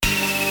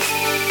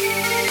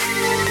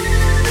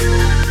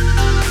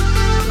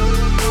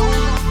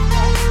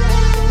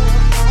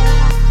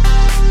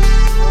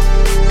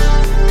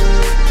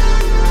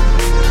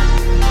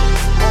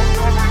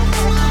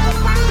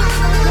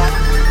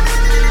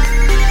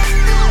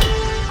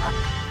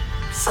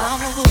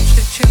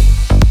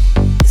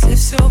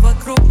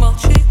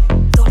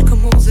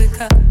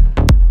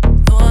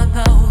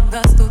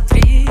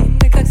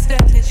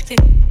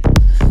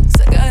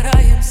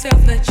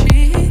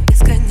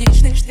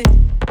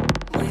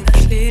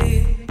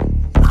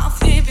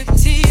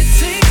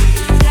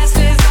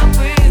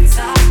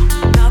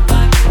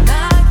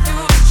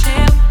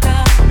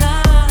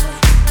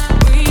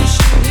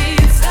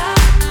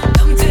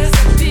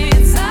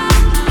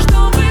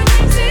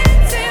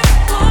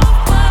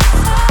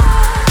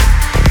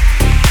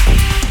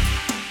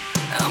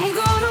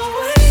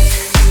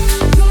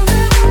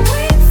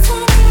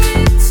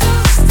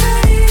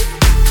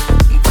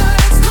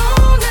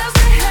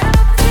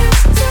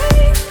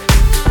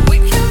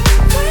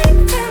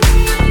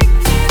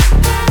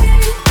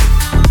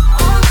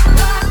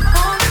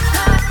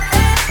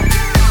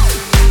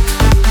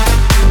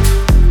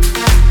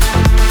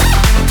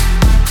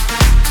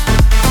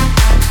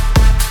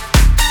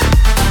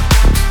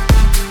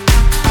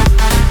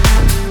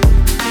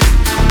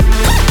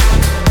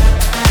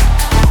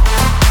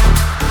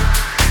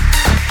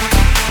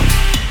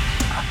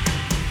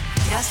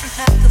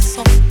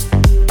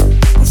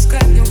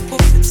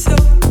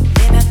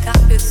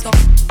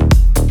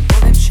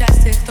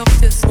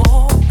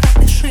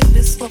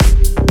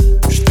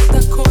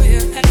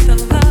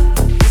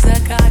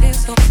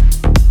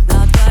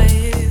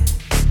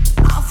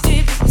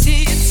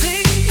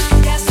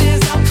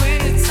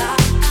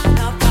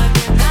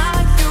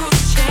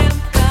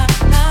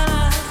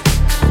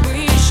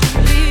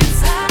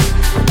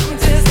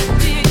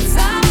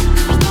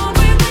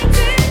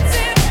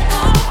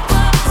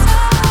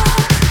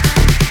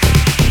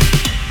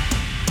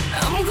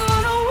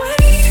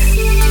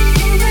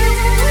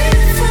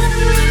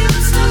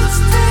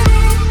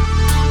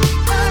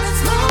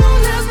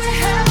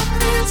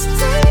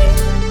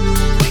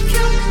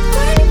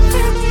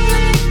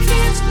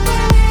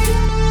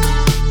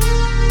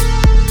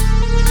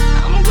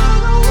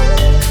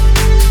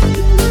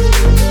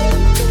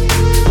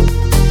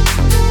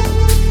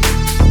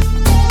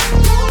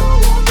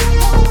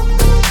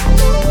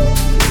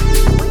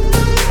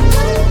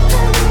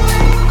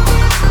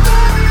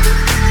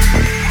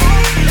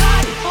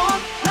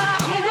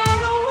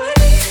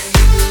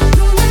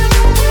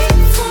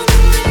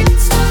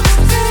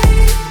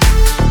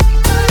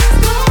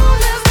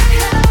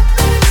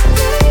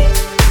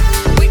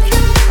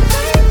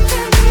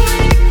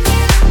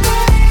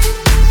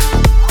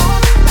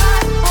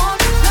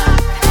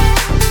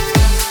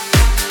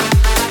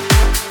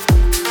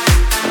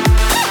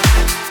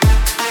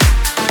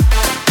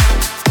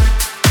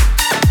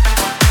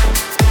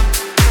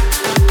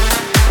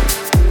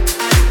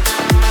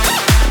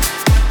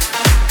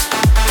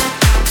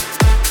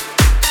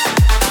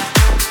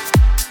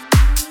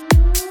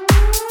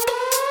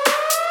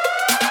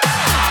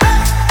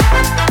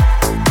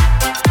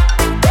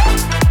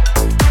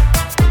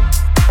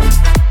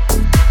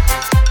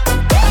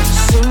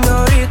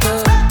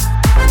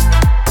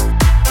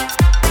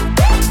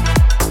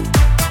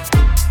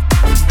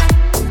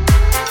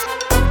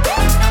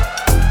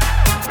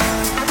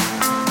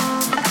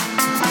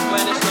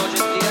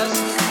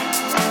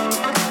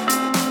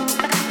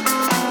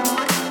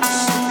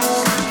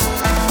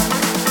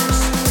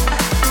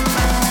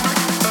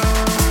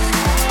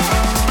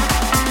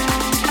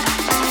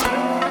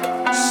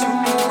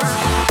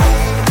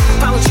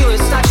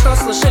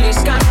сложились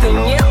как-то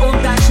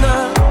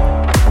неудачно.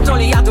 То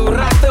ли я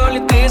дурак, то ли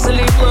ты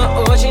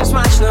залипла очень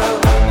смачно.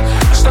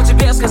 Что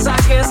тебе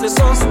сказать, если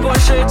солнце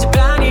больше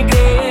тебя не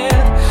греет?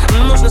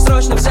 Нужно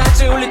срочно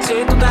взять и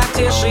улететь туда,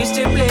 где жизнь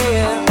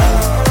теплее.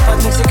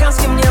 Под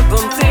мексиканским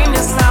небом ты мне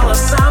стала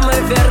самой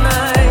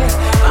верной.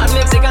 Под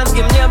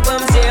мексиканским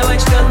небом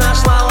девочка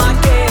нашла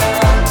лакея.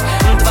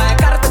 Твоя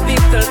карта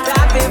бита,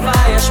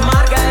 допиваешь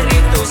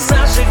маргариту,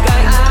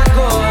 зажигай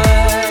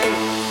огонь,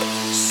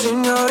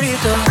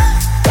 сеньорита.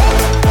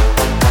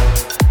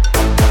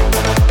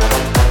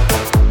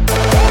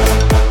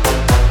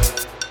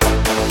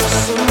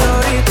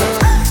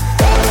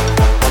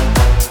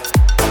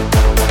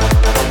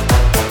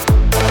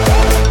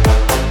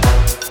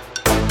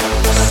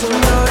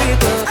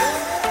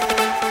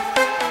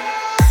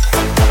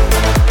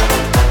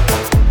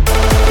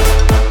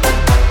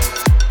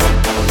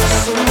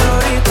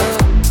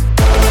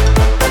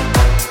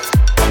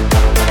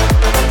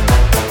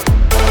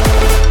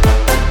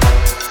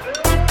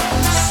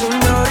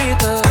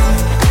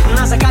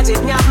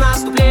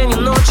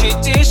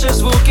 Тише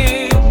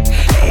звуки.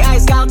 Я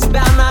искал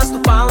тебя,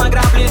 наступал на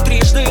грабли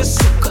трижды,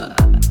 сука.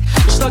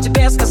 Что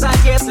тебе сказать,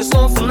 если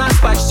слов у нас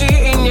почти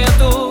и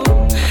нету?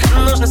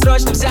 Нужно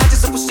срочно взять и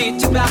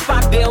запустить тебя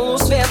по белу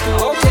свету,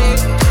 окей.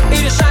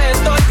 И решает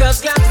только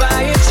взгляд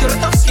твоих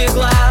чертовских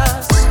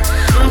глаз.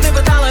 Ты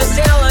пыталась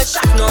сделать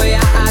шаг, но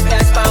я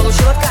опять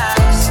получил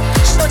отказ.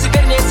 Что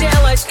теперь мне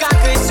делать, как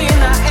идти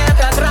на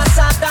этот раз?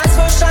 Отдать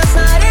свой шанс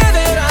на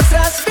реверанс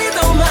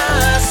разбитого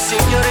нас,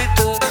 сеньорита.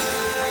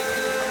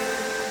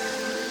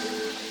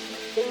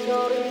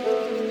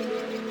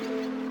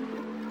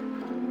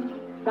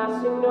 La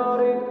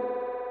señorita,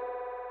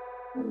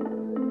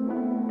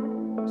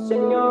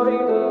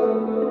 señorita,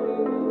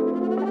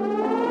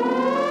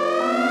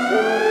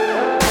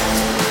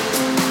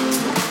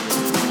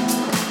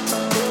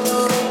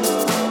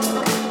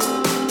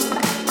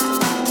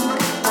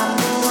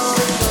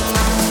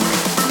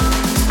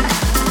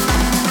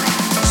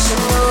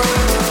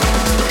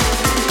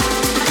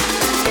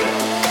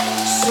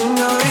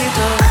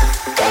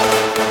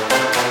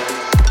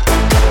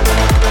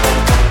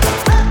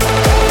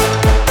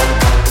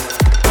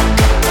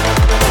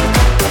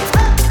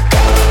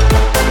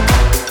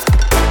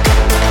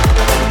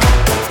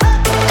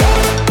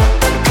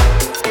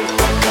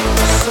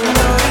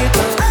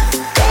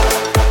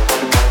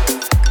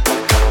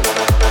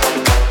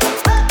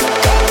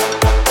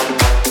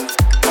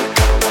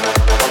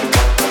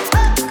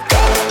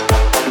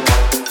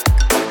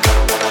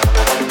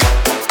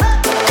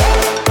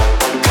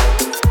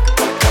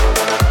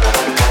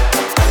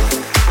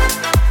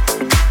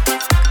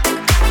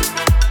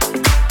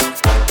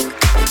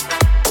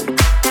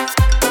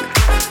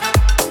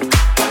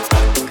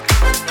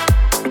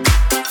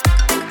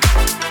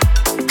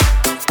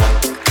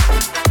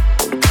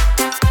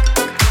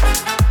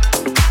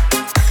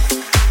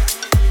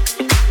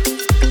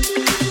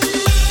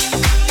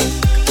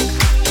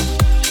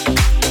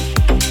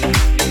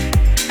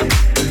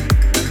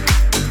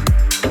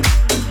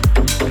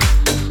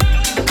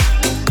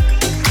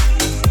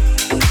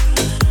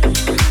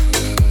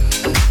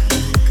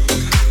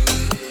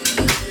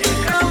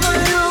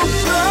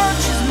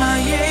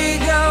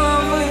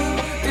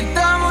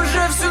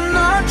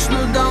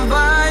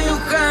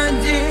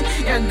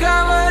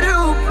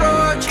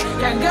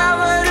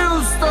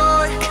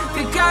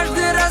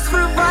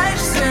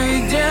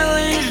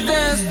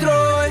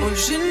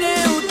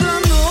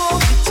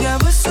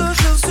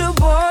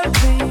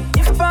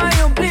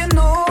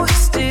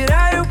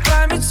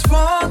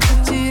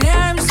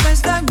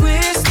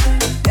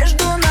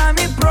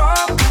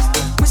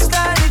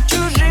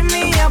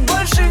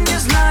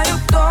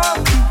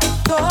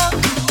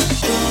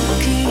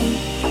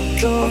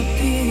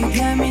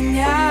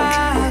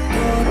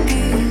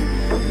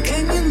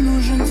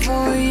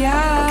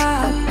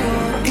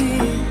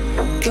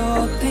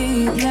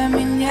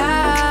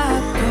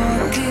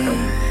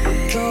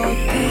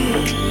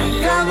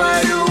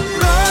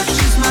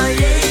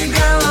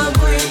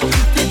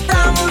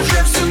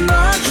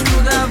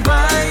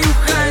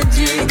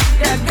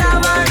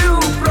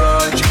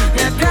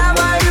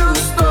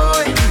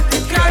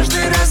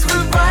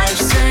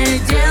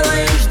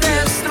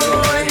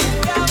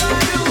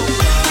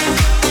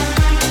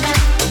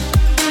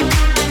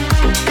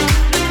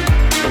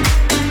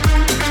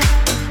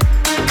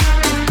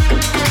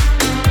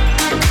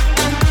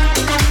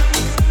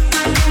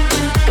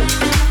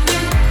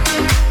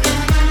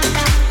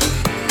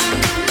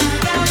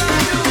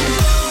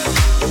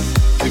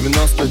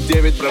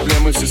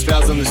 проблемы все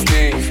связаны с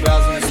ней.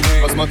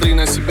 Посмотри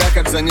на себя,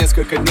 как за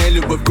несколько дней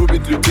любовь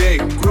губит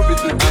людей.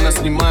 Она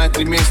снимает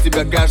ремень с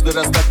тебя каждый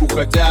раз, так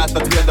уходя от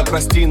ответа.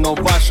 Прости, но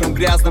в вашем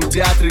грязном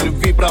театре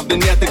любви правда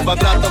нет и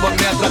квадратного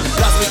метра.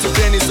 Разве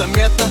тебе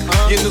незаметно?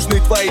 Ей нужны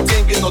твои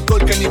деньги, но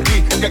только не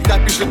ты. Когда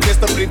пишет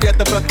вместо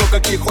привета про то,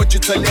 как ей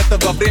хочется лето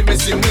во время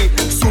зимы.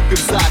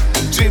 Суперзад,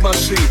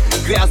 Дживанши,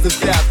 грязный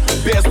взгляд,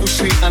 без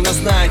души. Она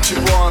знает,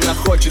 чего она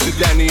хочет, и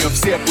для нее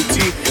все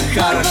пути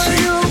хороши.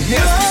 Не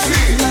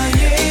спеши.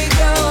 Моей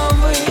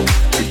головы,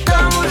 и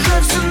там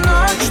уже всю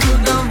ночь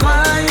туда.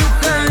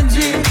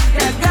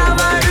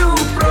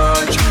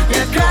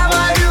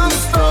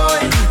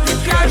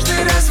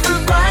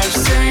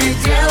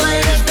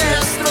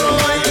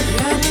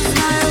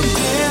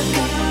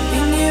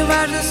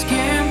 однажды с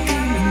кем-то,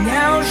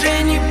 меня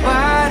уже не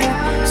парит.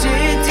 Все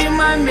эти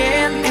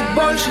моменты,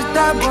 больше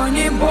тобой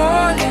не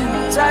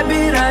болен.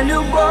 Забирай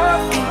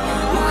любовь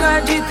и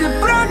уходи ты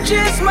прочь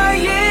из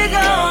моей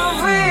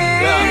головы.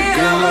 Я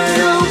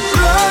говорю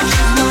прочь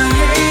из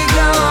моей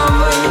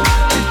головы.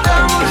 Ты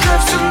там уже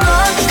всю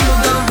ночь, ну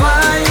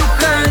давай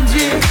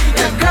уходи.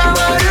 Я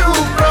говорю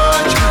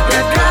прочь,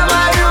 я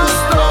говорю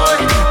стой.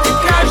 Ты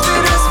каждый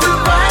раз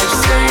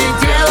врываешься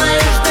и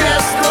делаешь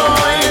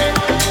достой.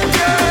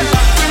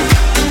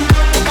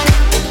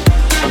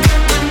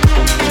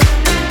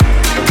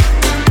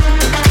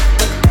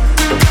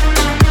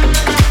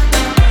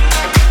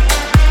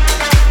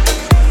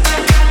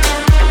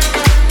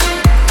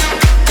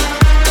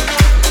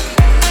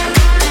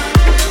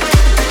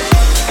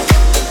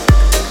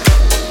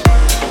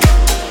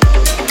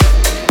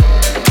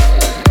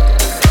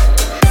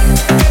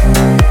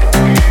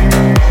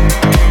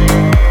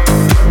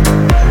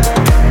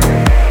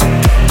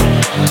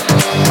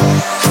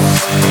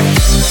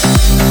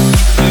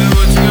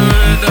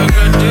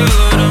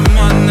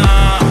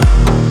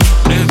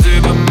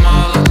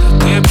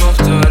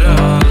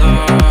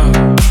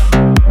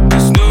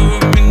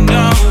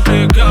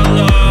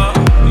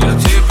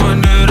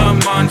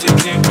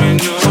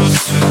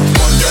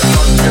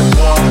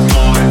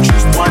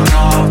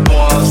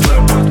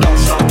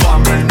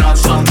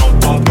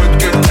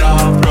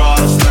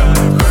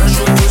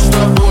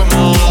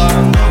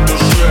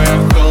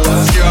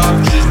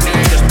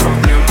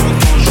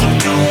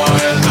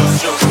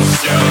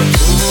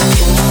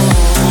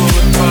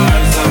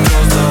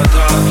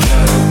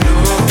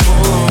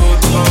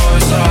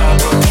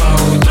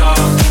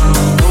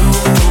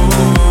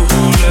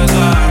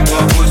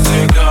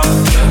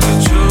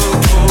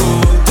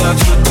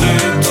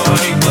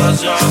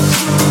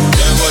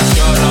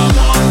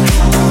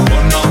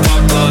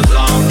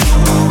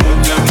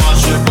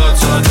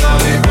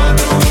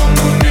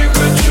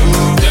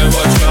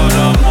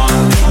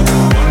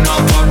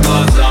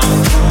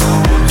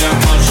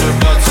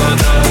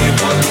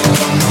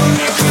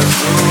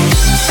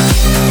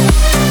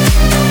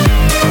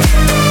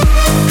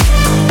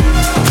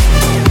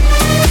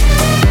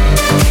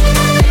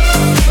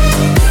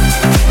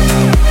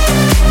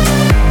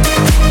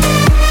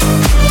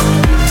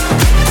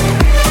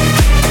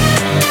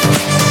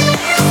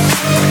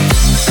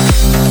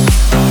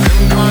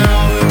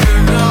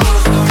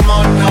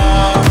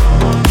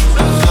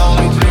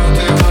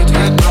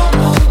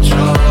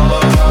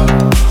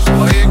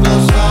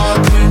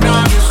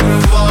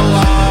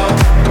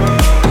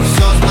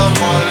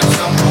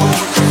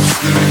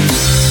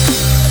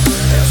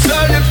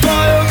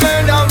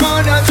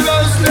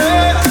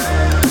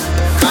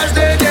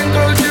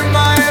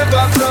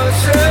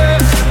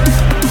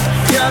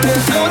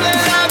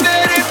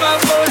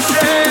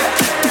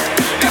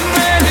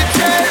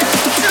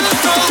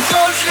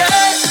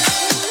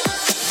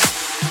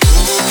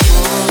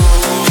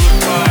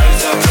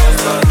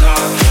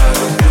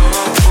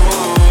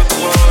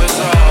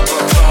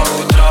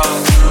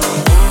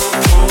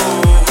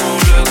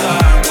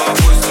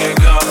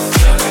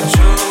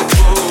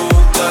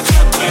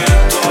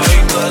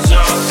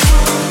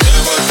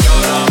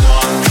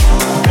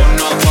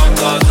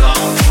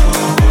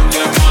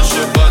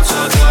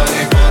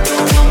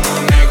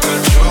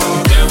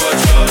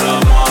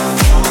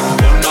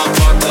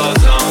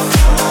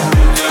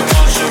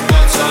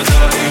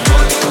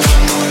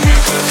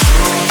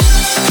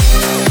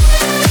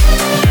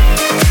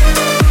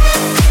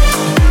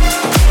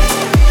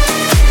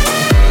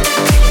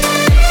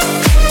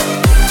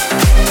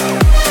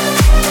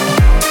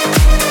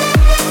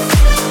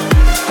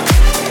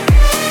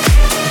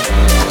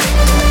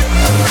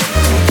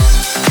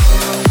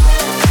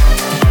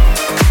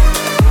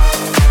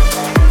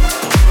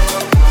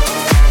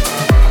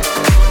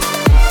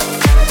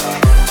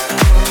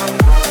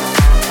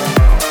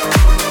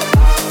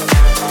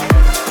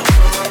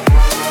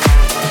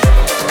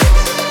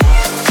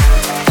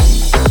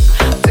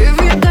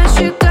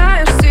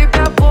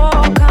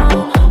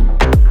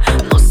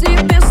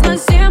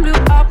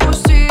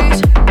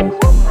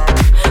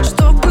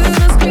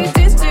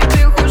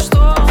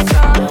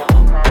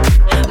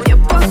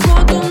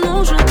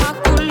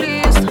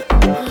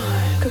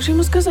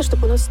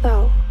 Чтобы он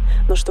устал,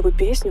 но чтобы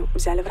песню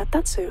взяли в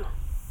ротацию.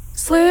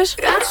 Слышь?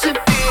 Слышь?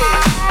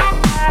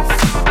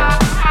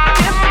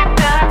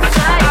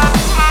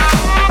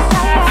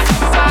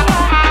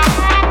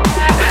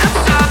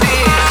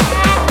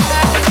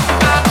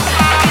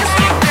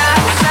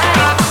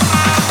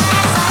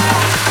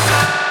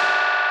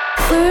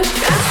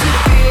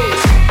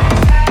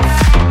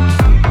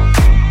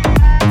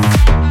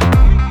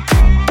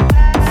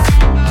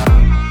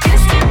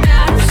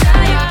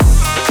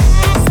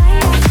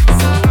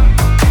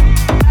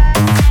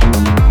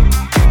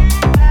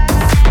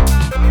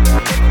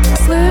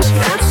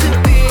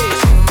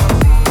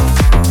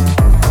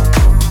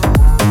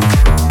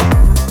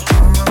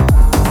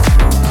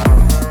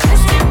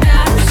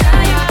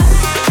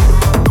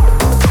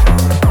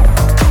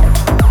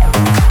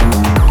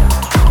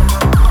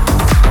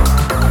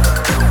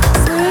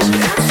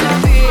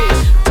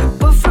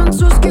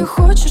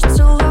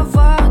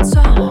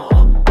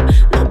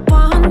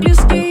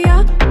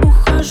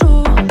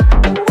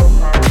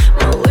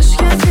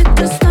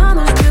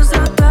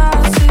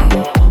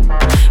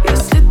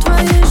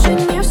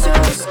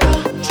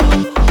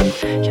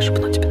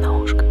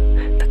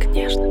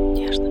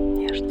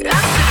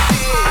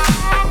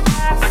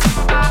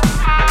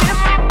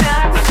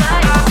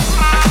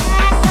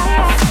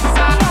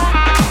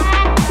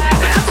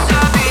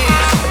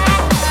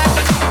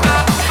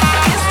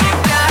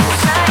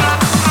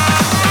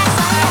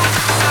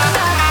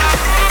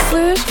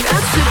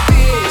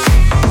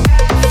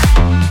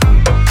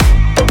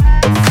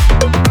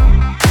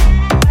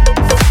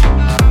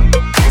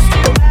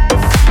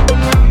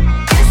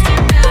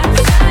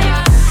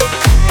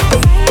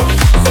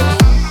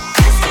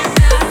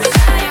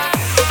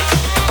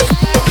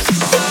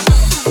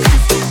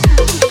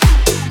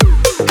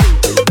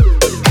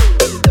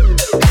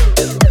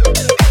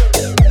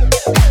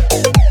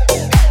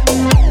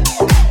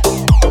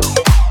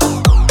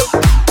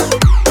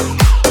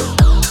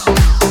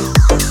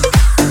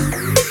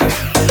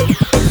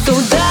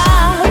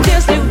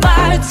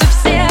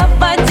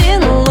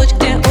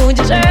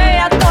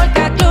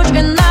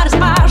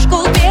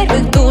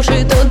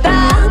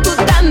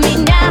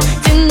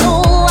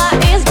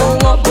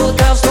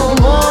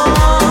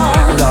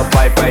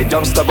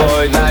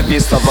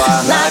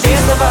 Вислова. На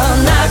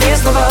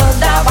Вислова,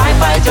 давай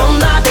пойдем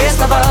на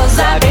Вислова.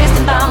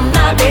 Зависнем там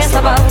на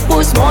Вислова,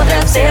 пусть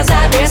смотрят все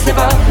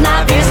завистливо.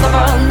 На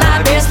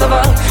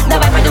Вислова,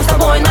 давай пойдем с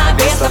тобой на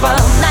Вислова.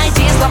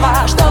 Найди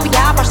слова, чтоб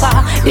я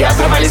пошла, и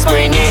отрывались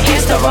мы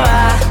неистово.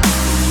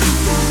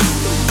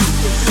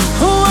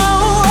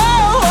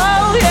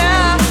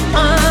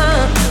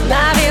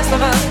 На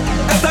Вислова.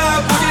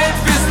 Это будет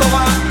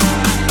Вислова.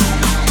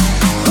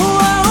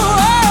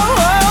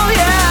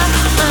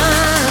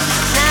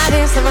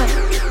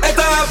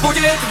 Это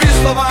будет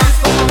Вислова.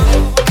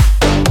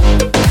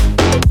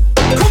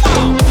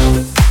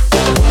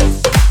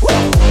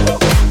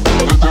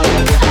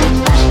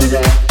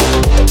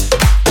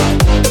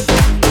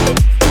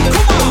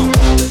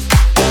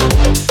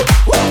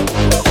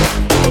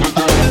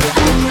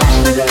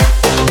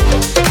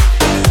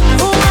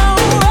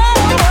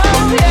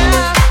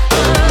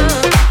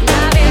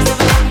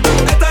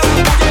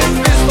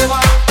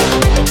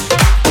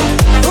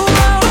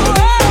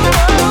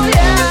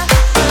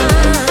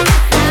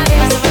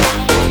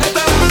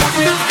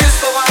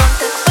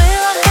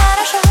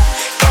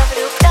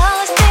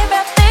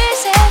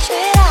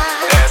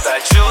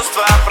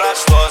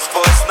 Прошло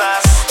сквозь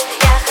нас.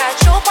 Я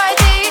хочу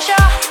пойти еще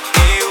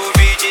И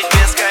увидеть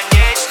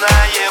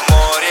бесконечное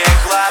море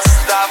глаз.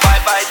 Давай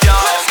пойдем.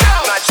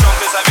 На чем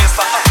ты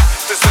зависла?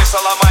 Ты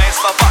слышала мои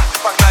слова?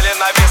 Погнали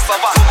на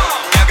Вислова.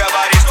 Не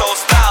говори, что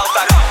устал.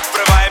 Так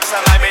врываемся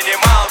на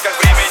минималках.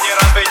 Времени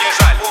разве не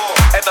жаль?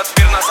 Этот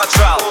мир нас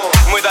отжал.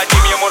 Мы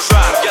дадим ему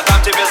жар. Я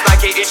дам тебе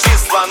знаки и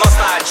числа, но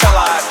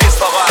сначала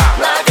Вислова.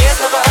 на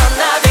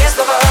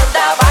Вислова,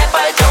 давай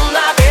пойдем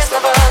на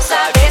Вислова.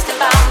 Зависнем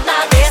там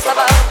на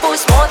Вислова,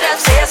 пусть смотрят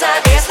все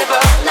завистливо.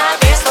 На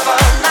Вислова,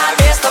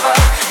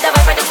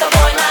 давай пойдем с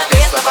тобой на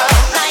Вислова.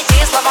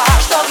 Найди слова,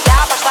 чтоб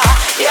я пошла,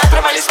 и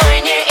отрывались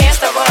мы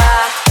неистово.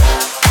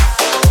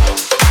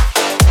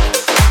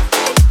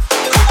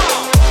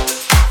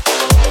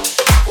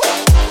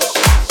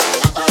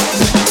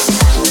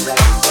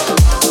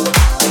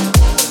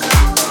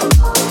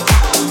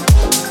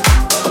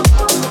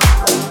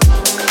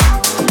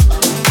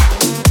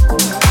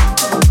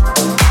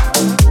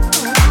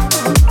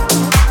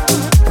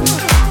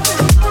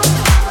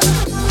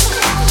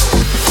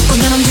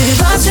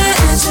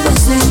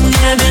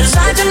 Не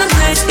обязательно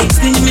быть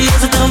искренними, я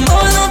за тобой,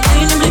 но ты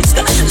не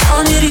близко.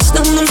 Зал не риск,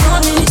 там нужно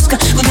не низко.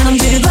 Куда нам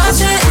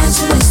деваться,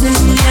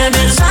 не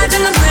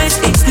обязательно быть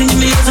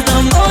искренними, я за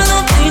тобой,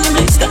 но ты не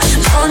близко.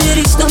 Зал не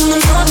риск, там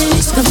нужно не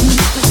низко.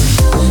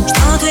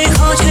 Что ты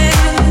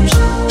хочешь,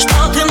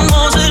 что ты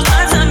можешь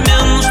дать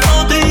взамен, что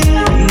ты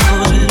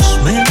можешь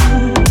мне?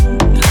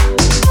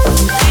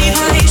 Ты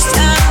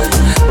боишься,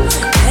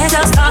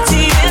 это стал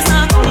тебе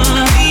знаком,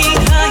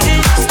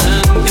 играет с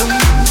огнем.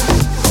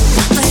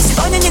 Но я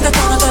сегодня не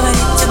готова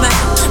говорить тебе.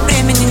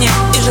 Времени нет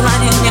и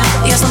желания нет.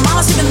 Я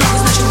сломала себе ногу,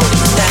 значит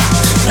будет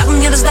да. Как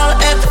мне достало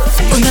это?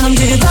 Куда нам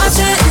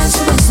деваться?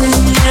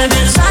 Не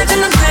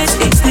обязательно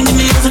быть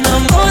искренними, я за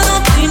тобой,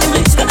 но ты не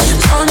близко.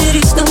 Зал не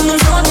риск, там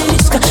нужно не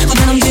низко.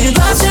 Куда нам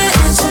деваться?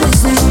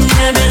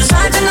 Не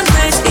обязательно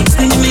быть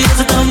искренними, я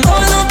за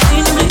тобой, но ты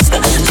не близко.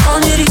 Зал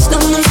не риск,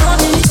 там нужно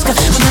не низко.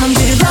 Куда нам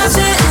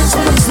деваться?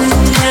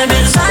 Не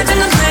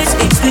обязательно быть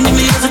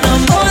искренними, я за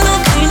тобой, но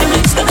ты не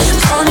близко.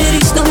 Зал не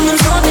риск, там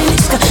нужно не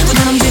низко.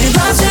 Куда нам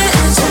деваться?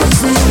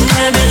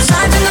 Не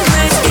обязательно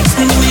быть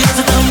искренними, я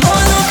за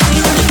тобой, но ты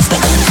не близко.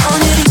 Зал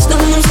не риск,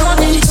 там нужно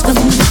не низко.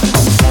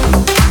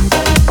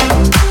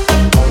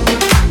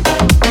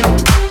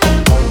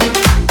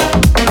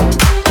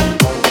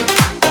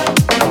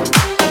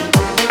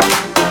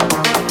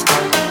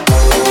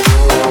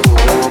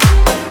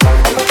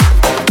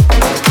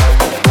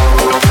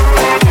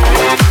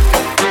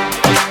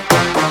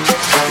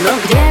 Но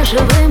где же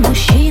вы,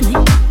 мужчины,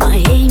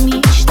 моей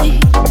мечты?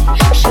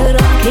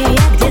 Широкие,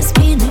 где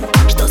спины,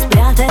 что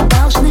спрятать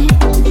должны?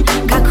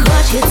 Как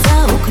хочется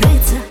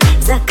укрыться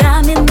за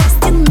каменной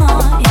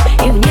стеной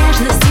и в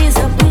нежности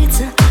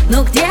забыться.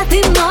 Но где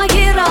ты, мой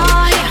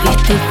герой?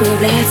 Ведь тут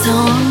появляется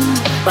он.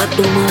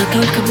 Подумала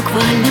только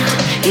буквально,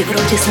 и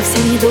вроде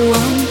совсем не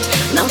дурон,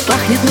 но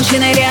пахнет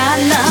мужчиной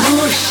реально.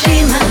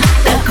 Мужчина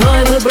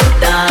такой вы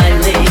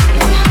брутальный,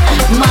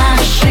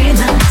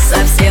 машина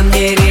совсем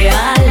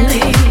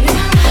нереальный.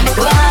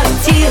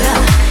 Квартира,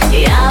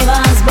 я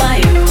вас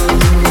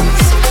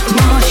боюсь.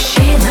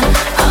 Мужчина,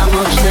 а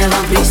можно я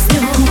вам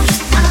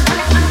приснюсь?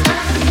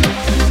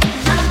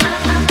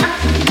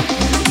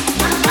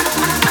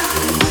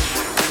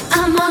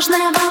 А можно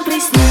я вам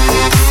приснюсь?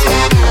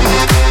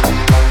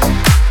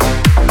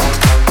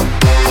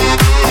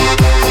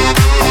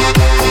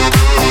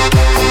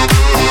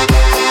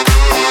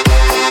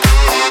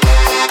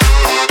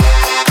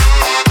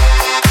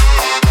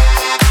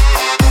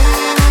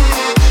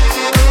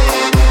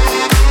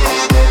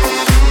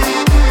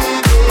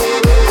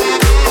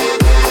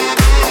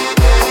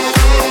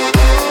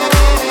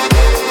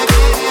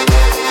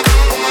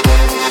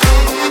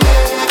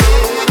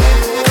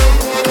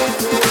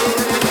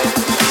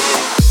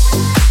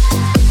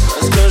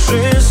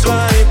 Скажи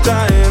свои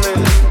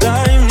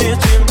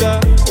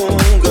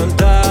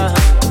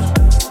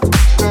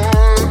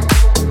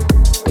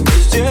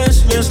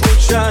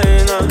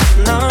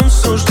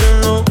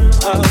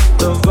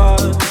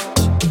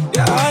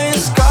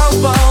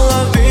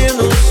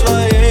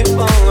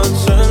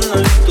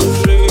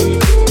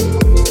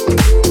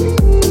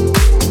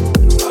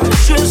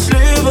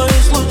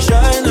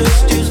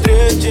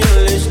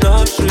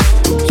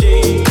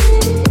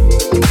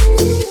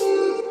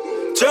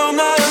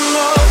Темная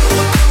ночь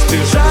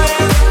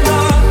сближает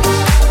нас,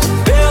 в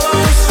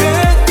белом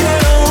свете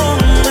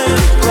лунный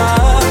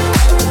глаз.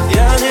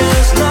 Я не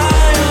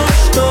знаю,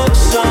 что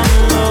со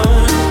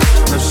мной,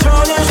 но все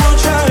не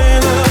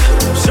случайно,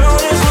 все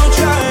не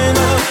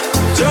случайно.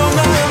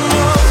 Темная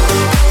ночь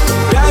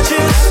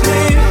прячет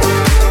сны,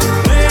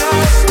 мы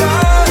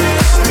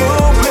остались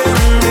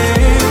влюблены,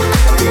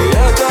 и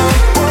это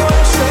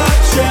больше,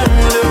 чем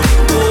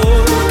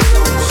любовь.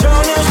 Все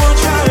не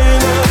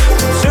случайно,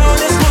 все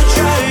не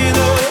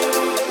случайно.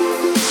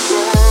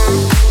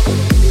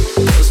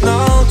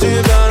 Знал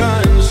тебя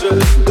раньше,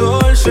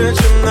 дольше,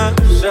 чем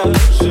наша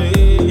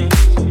жизнь.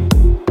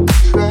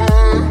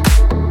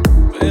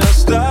 Мы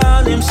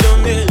останемся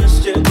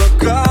вместе,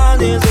 пока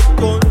не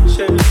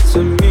закончится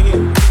мир.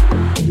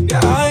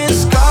 Я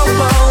искал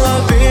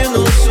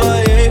половину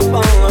своей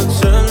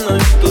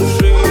полноценной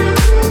души.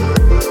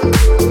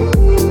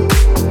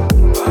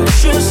 По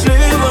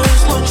счастливой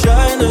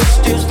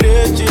случайности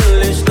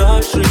встретились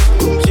наши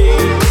пути.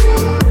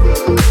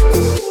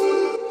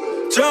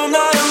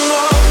 Темная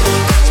ночь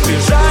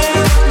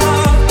сближает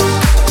нас,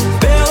 в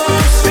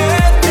белом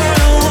свете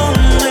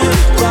лунный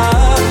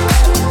глаз.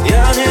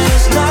 Я не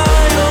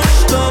знаю,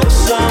 что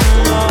со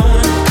мной,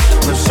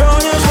 но все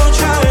не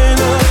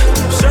случайно,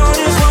 все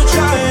не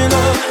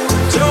случайно.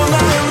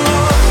 Темная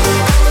ночь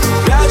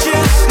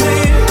прячет сны,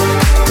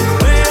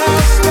 мы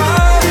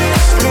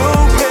остались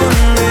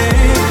влюблены,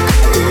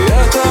 и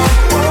это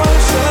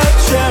больше,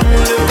 чем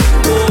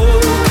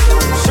любовь.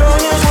 Все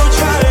не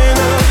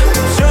случайно,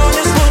 все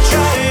не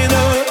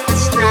случайно.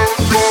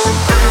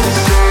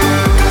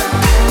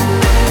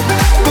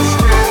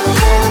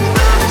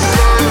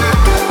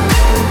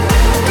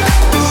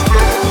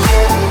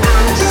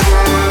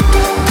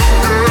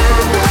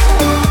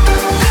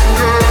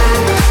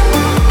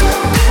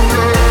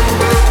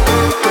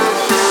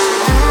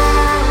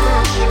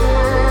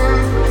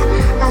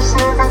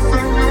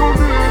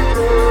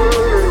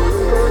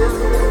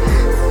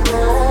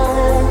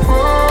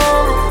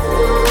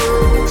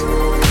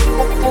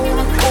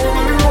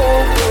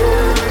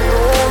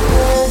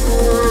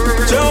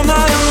 Темная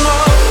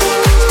ночь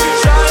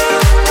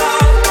сближает нас,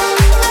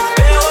 в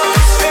белом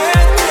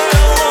свете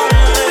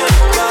лунный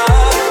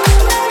глаз.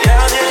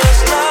 Я не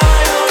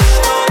знаю,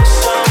 что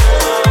со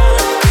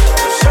мной,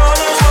 но все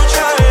не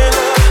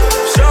случайно,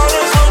 все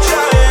не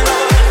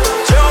случайно.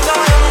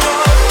 Темная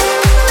ночь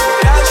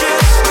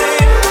прячет сны,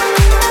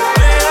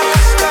 мы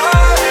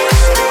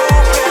остались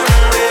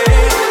влюблены,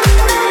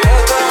 и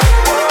это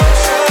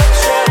больше,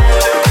 чем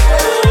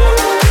любовь.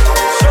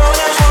 Все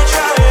не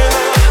случайно,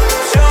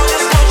 все не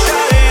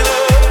случайно.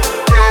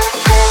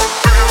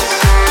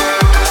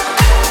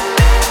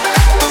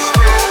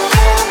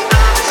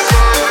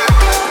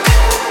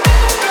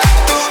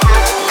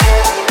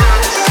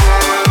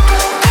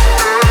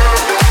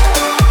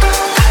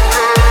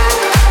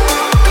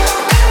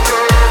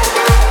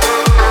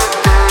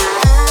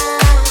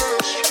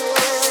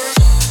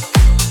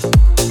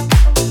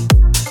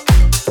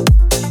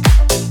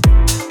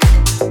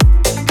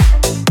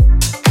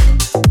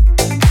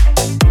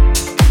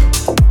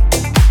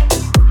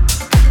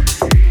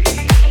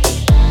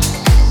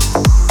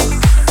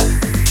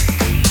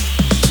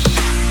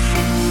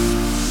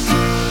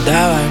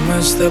 Давай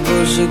мы с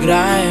тобой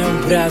сыграем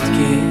в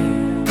прятки,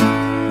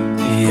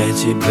 я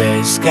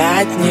тебя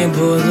искать не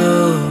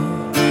буду.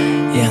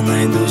 Я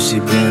найду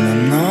себе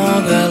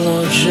намного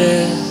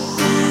лучше,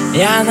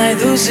 я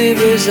найду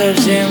себе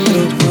совсем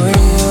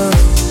другую.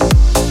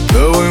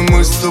 Давай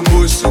мы с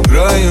тобой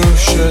сыграем в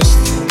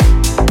счастье,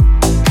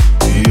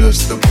 и я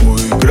с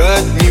тобой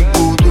играть не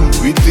буду.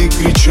 Ведь ты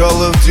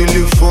кричала в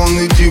телефон: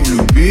 иди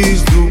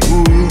влюбись в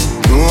другую.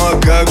 Ну а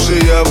как же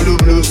я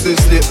влюблюсь,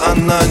 если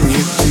она не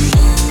ты?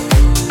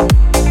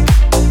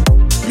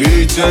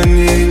 Ведь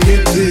они не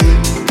ты,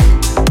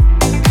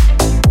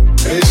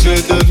 весь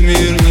этот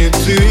мир не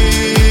ты,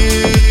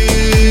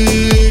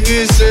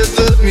 весь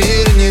этот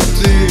мир не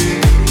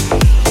ты.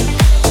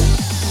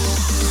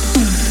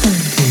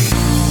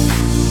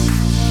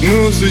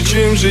 Ну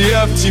зачем же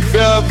я в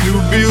тебя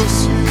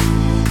влюбился?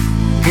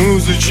 Ну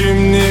зачем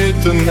мне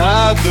это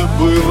надо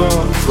было?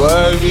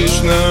 Твоя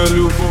вечная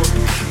любовь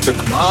так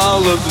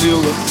мало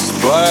длилась,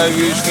 твоя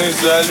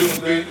вечность за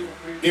любви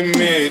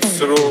имеет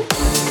срок.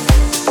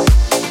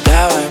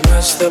 Давай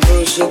мы с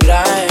тобой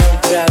сыграем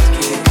в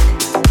прятки,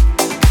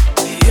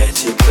 я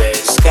тебя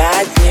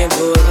искать не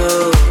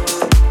буду.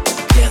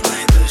 Я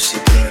найду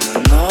себе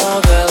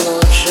намного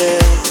лучше,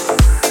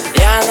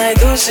 я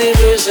найду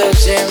себе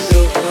совсем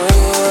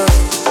другую.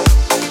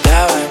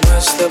 Давай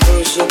мы с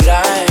тобой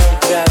сыграем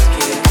в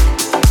прятки,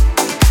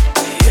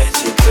 я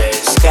тебя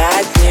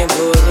искать не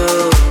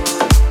буду.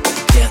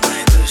 Я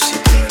найду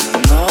себе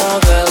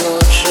намного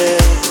лучше,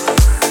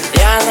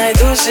 я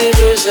найду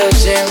себе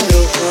совсем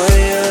другую.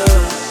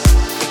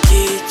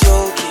 Какие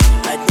тёлки,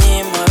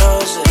 одни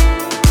морозы,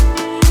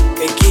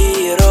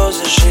 какие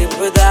розы,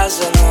 шипы да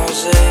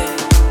занозы.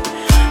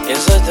 Я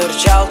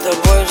заторчал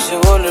тобой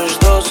всего лишь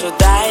дозу,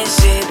 дай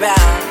себя.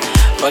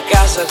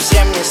 пока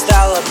совсем не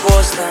стало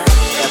поздно.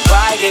 Я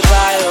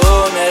погибаю,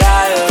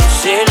 умираю,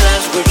 сильно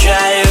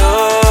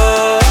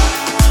скучаю,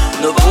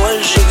 но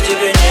больше к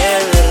тебе не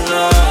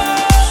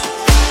вернусь.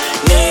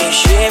 Не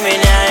ищи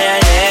меня, я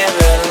не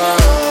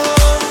вернусь.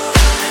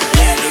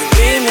 Не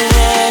люби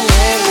меня, я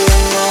не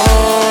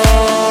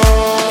вернусь.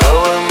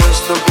 Давай мы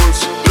с тобой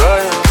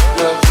сыграем в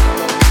прятки,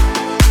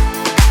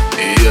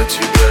 и я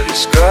тебя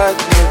искать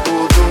не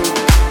буду.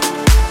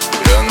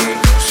 Я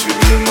найду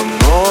себе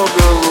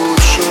намного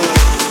лучше.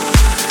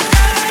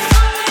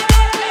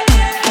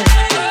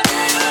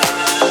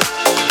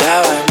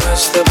 Давай мы с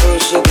тобой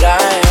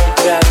сыграем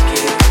в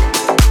прятки,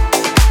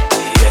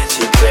 и я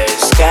тебя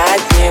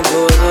искать не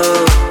буду.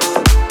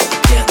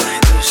 Я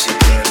найду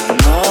себе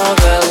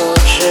намного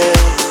лучше.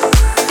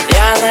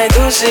 Я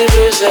найду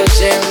себе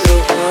совсем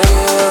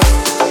другую.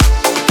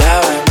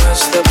 Давай мы с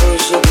тобой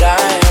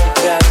сыграем в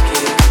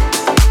прятки,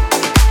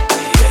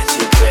 и я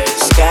тебя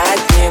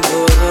искать не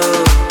буду.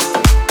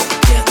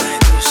 Я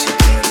найду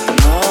себе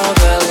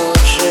намного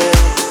лучше.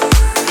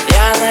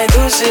 Я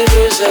найду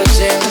себе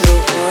совсем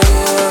другую.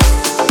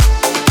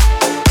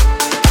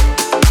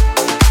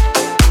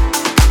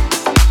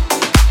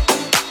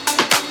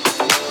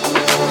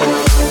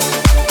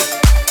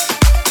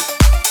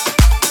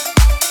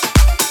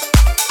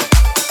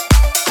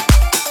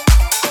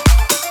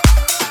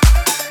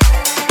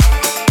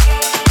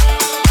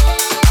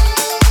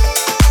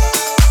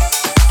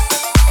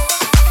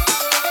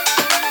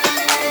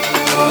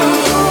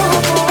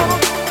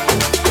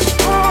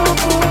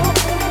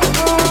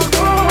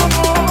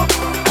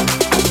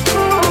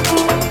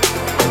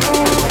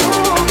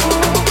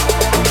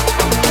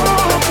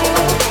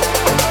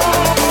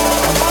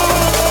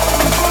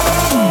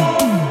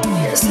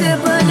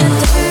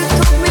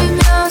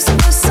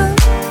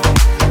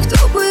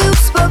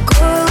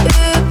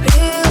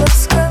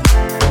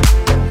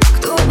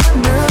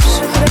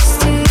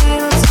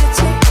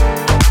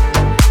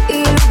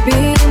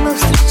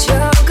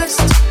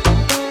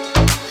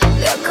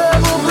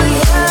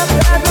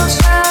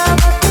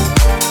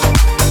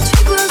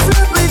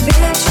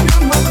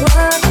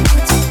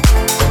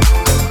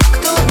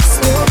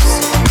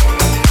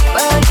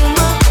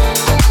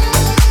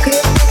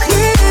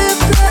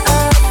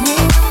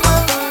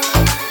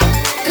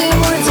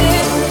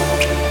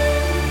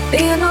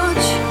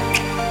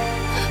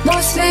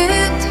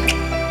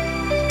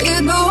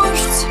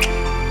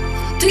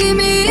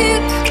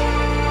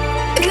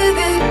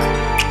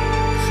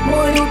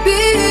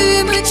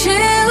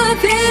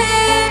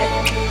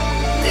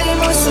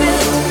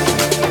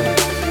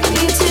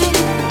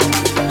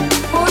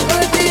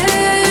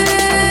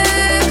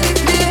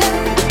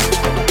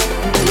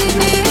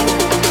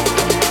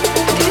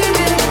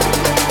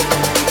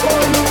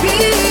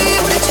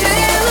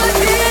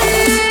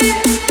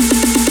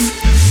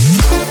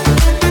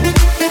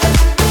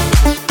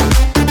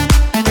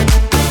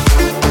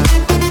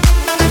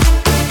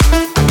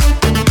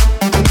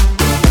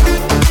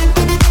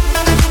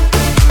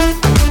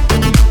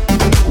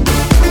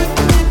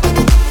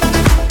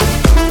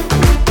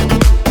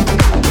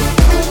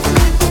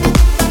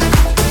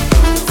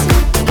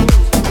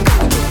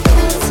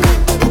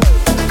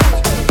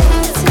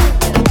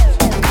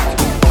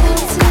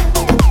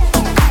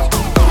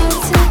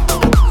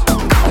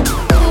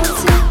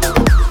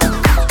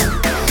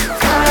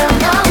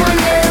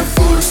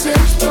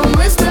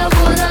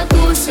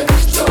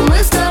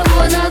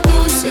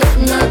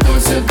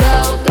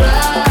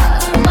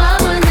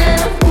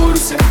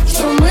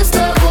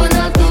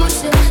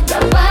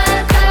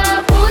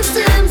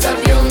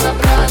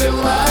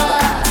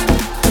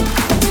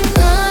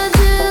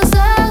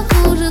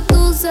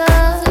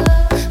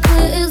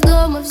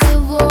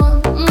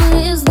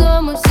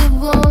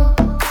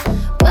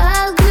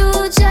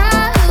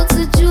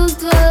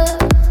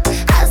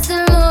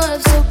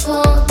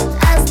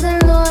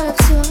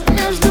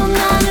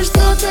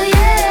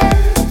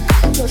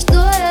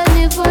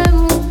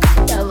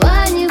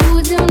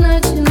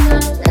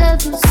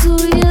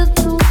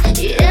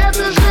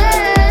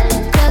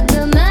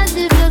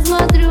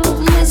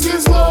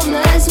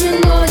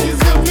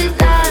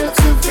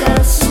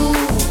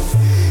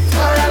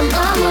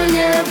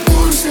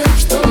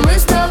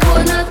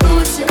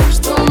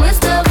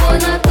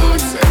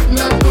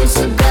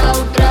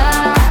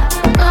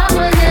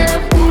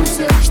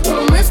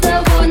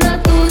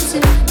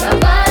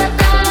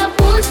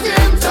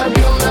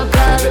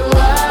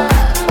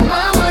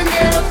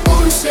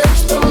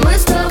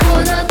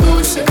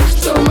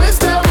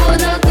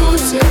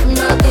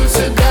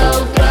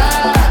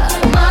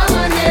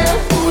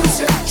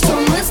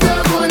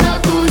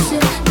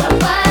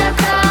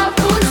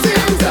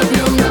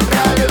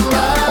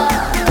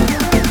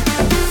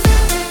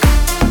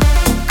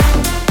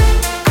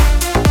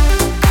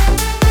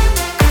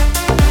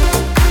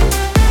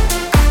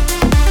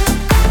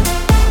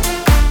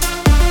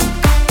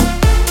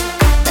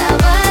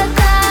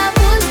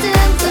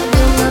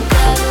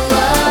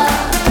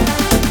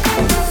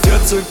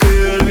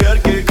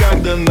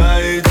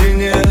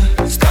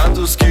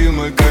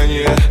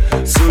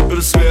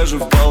 Супер свежий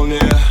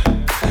вполне.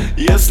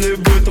 Если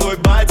бы твой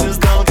батя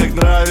сдал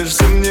так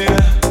нравишься мне,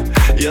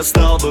 я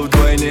стал бы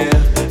вдвойне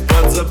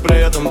под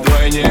запретом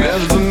вдвойне.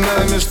 Между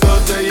нами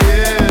что-то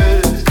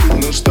есть,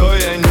 но что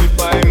я не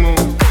пойму.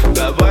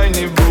 Давай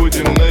не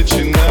будем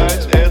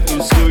начинать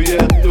эту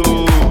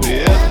суету.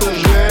 И это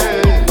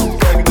жесть,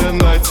 когда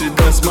на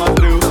тебя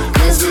смотрю,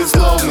 мысли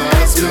словно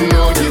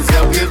осьминоги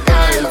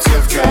заплетаются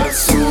в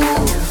косу.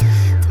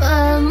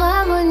 Твоя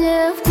мама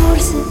не в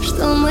курсе,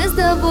 что мы с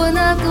тобой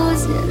на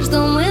тусе,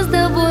 что мы с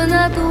тобой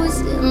на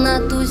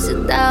тусе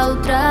до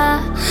утра.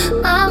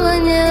 Мама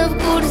не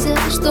в курсе,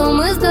 что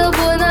мы с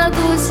тобой на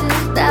тусе.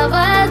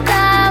 Давай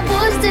это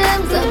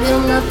опустим,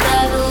 забьем на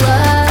правила.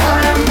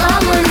 Твоя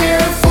мама не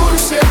в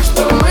курсе,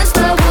 что мы с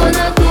тобой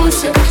на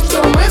тусе,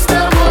 что мы с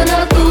тобой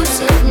на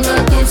тусе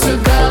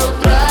до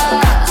утра.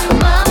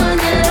 Мама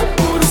не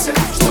в курсе,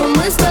 что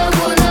мы с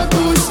тобой на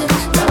тусе.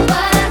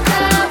 Давай это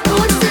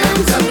опустим,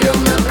 забьем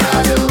на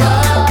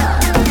правила.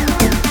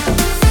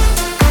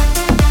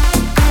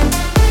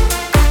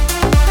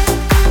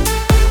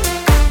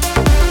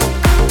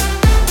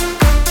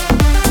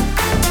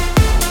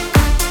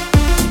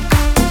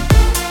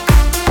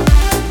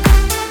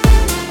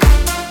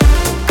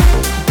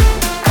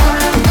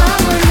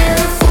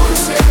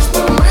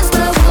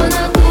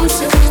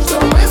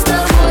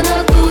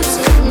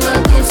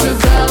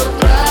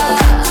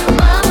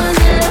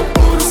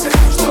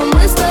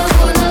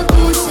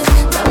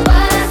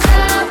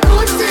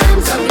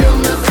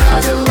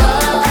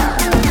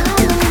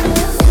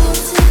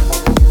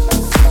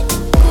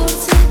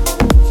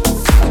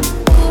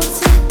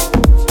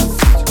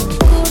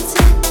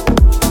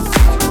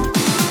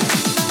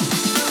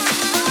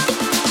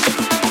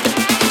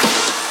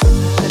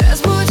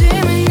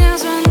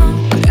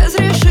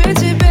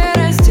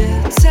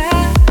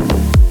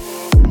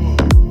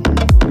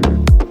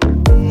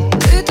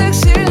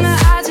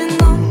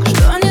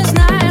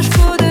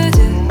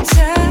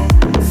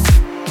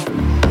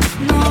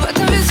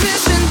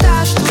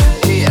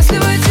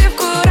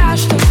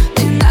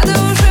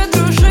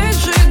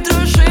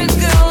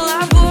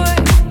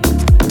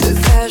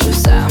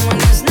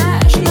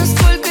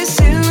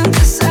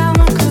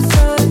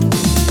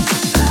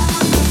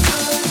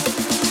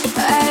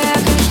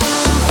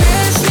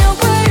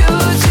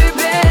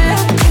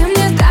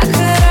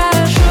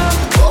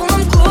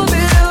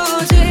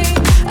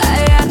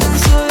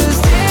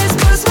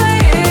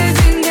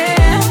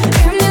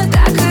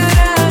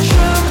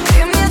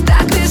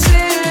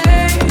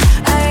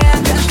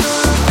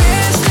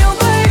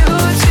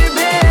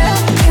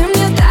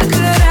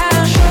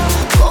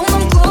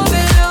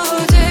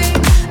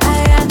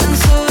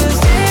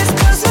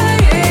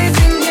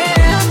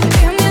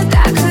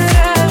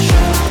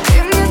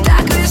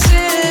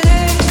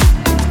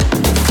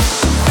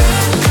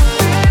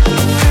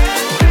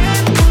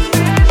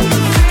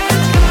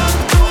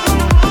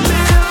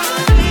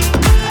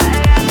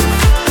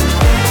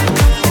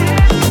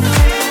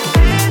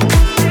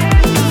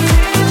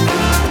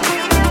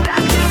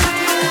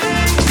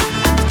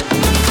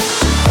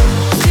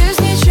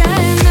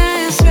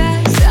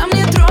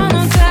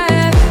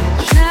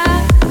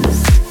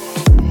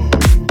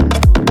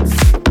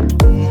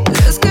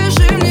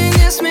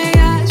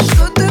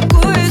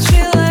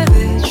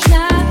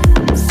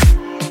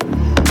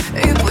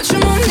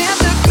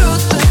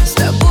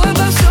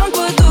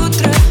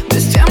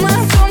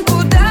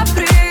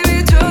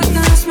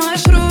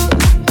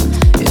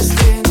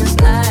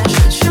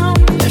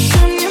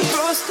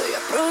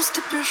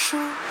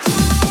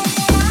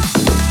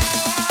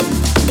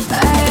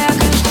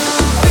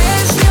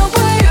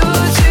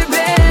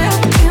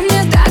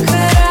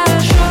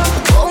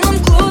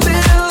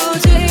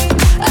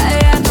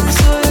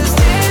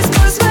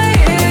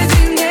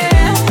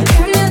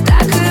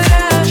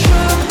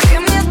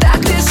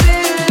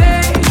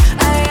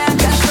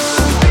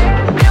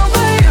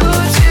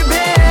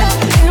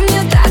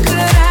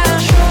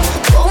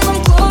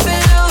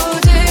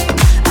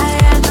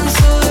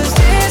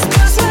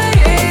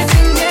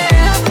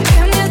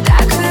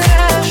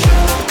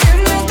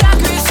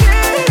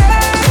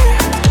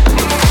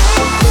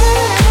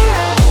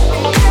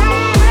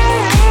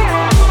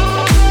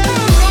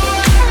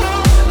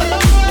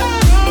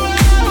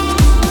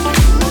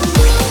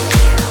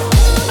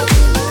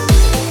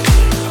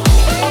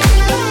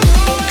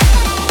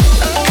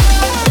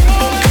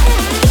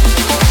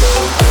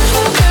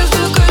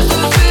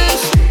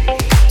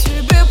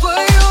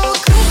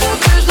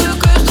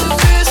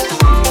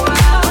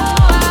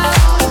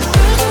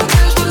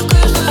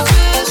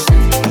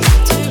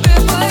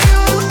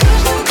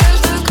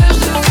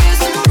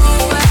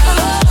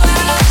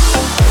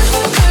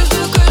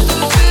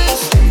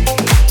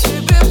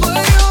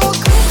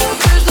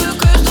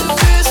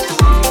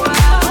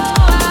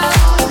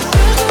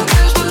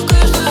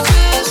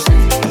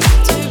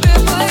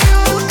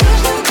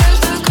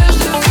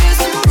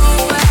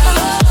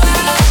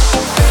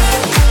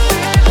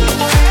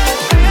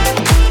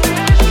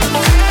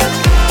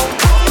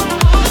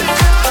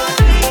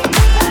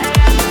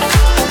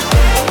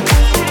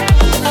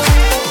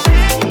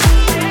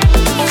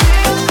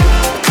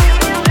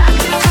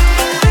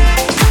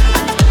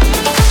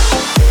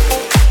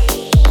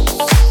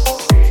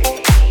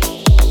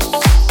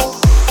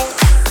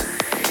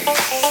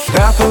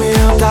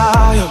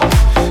 пам'ятаю,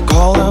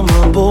 коли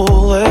ми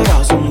були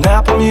разом,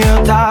 не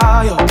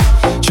пам'ятаю,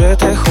 чи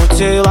ти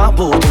хотіла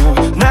бути,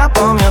 не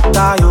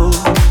пам'ятаю,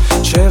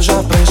 чи вже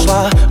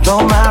прийшла до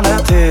мене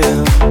ти,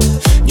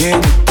 ні,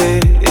 не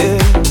ти.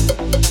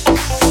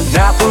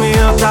 Не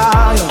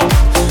пам'ятаю,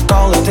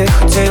 коли ти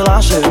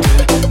хотіла жити,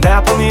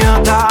 не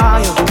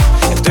пам'ятаю,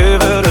 як ти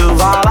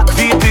виривала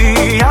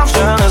квіти, я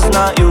вже не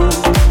знаю,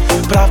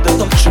 правда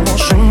то чи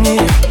може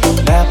ні,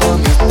 не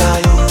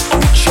пам'ятаю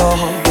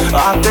нічого,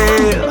 а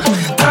ти,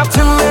 так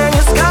ти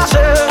мені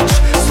скажеш,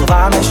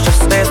 словами, що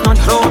стиснуть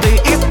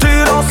груди, і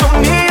ти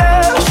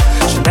розумієш,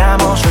 що не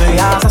можу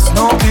я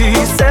заснути,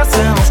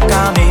 серцем в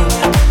камінь,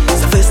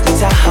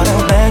 зависнеться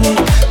в мені,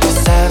 ти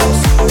все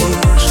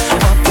розумієш,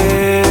 а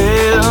ти,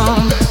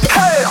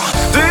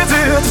 ти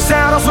все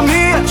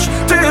розумієш,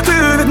 ти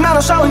від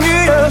мене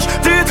шаленієш,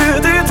 ти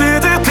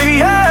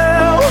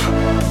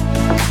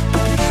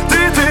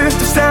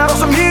все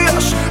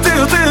розумієш, ти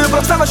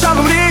про це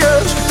ночами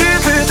мрієш, ти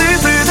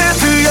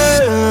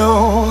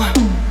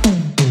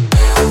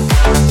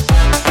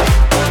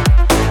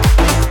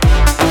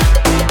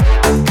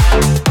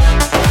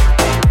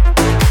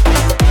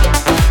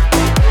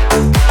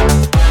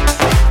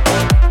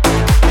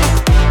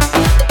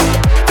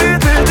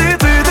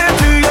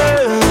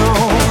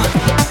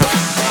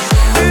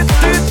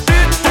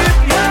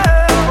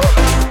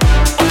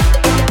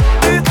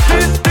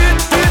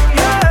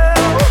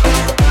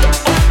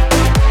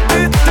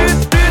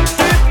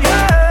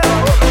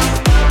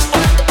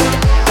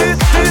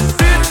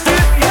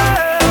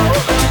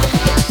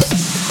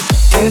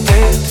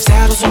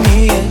все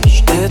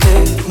розумієш, ти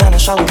від мене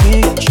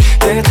шаленієш,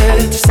 ти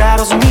все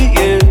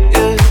розумієш,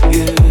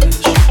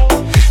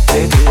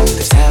 ти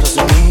все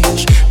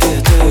розумієш,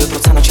 ти про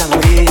це ночами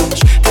мрієш,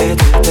 ти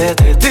все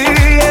розумієш,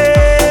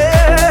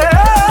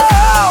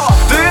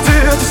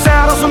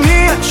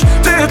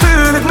 ти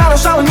від мене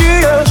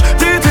шаленієш,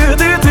 ти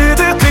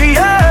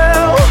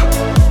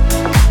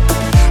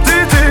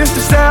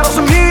все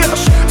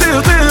розумієш, ти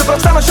про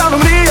це ночами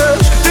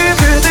мрієш,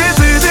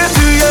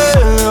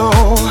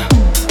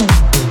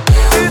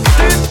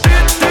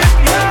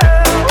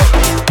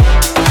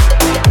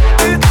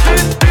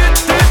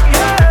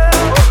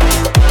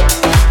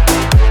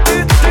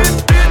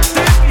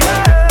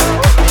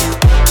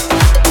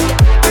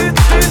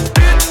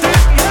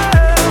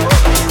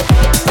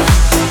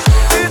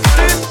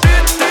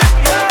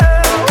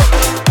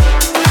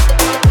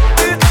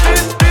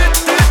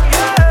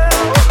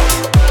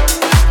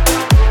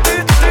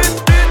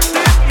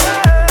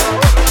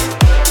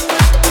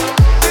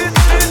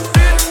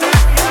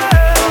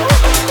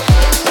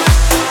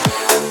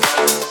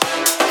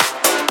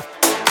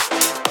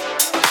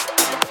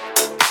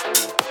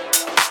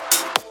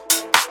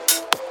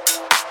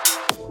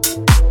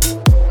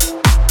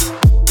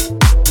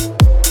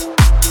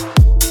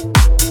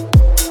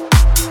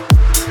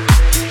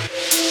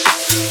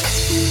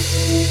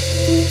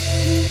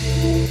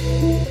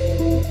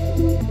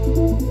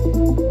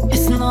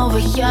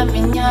 Я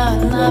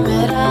меняю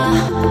номера,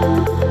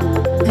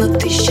 но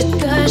ты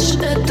считаешь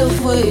это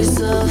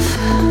вызов.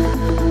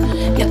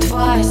 Я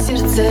твое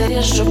сердце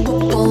режу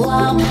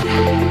пополам.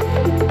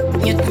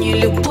 Нет, не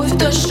любовь,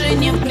 даже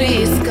не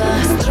близко.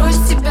 Строй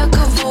из тебя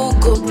кого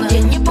угодно. Я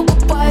не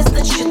покупаю,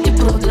 значит не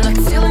продано.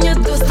 К телу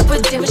нет доступа,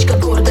 девочка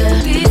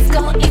гордая. Ты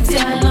искал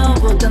идеально,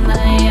 вот она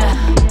я.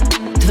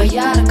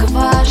 Твоя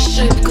роковая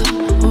ошибка,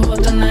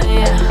 вот она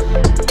я.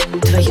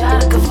 Твоя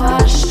роковая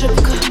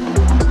ошибка.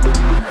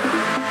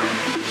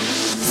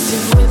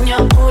 Сегодня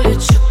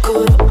улечу,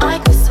 курю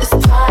айкос из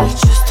твоих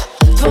чувств.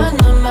 Твой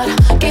номер,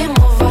 game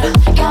over,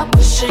 я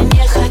больше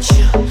не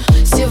хочу.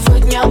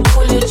 Сегодня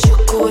улечу,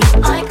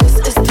 курю айкос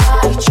из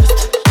твоих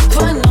чувств.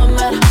 Твой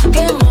номер,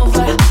 game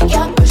over,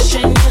 я больше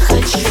не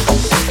хочу.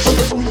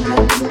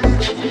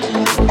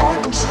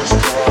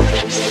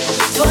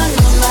 Твой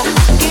номер,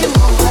 game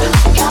over,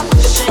 я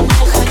больше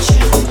не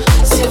хочу.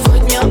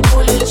 Сегодня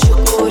улечу,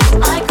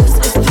 курю айкос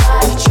из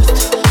твоих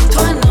чувств.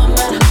 Твой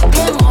номер,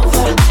 game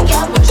over,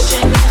 я больше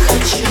не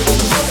хочу.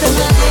 Вот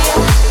она я,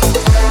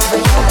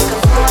 твоя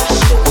роковая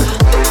ошибка.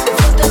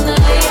 Вот она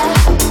я,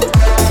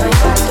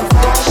 твоя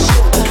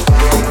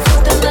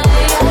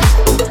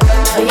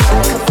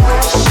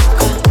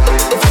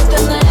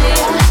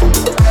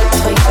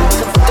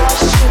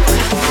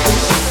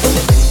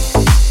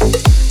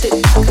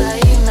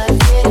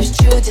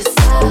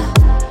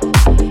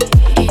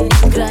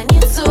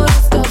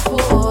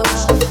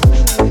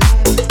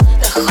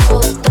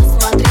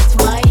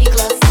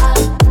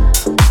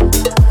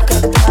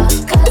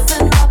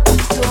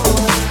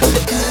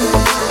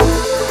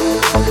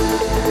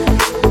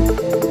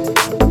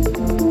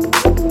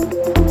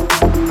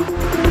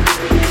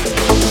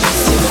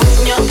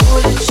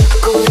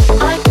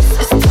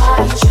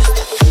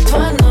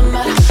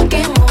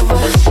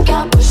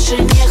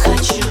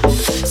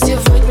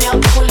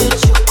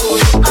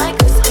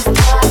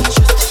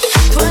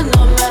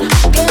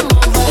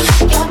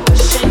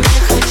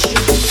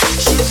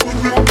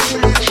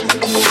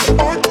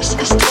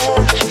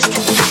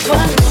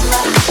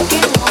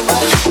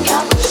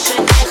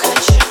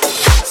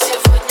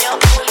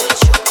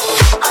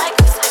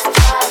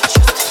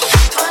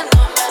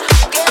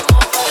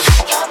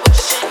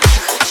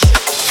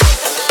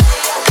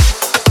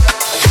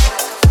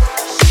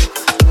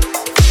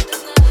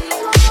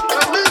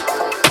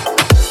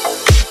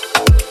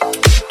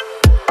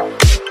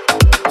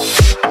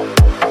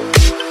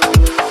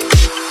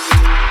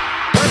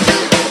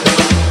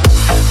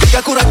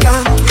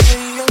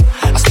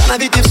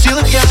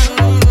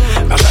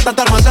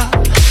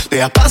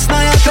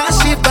опасная,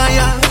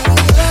 красивая.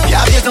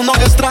 Я объездил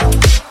много стран,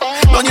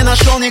 но не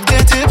нашел нигде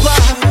тепла.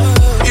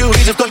 И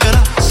увидев только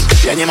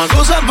раз, я не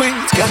могу забыть,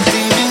 как ты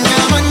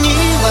меня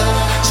манила,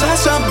 за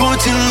собой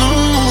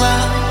тянула.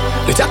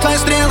 Летят твои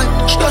стрелы,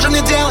 что же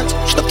мне делать,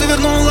 чтоб ты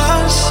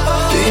вернулась?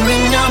 Ты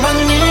меня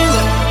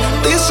манила,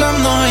 ты со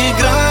мной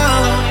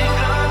играла.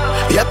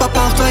 Я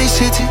попал в твои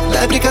сети,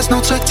 дай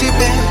прикоснуться к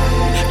тебе.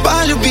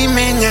 Полюби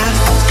меня.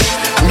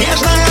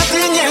 Нежная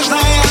ты,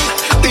 нежная,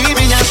 ты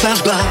меня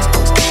сожгла.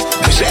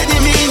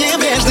 Движениями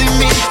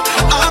небрежными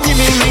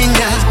обними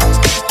меня.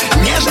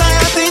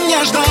 Нежная ты,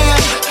 нежная,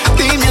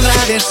 ты мне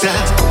нравишься.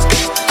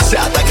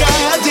 Вся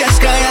такая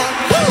детская,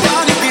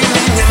 полюби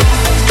меня.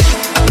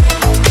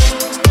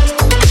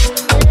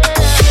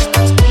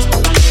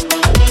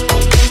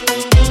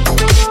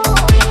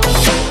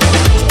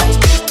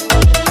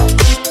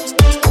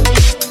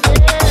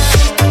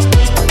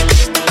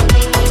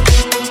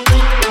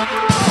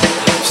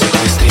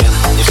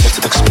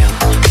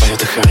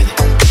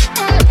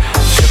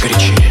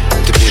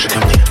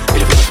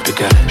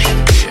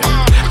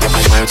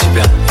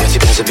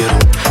 Заберу,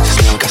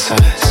 ты смело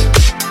касаясь.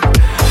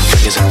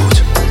 Не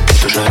забудь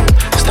эту жару,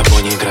 с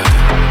тобой не играю.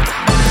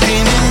 Ты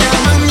меня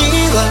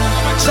манила,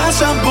 за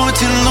собой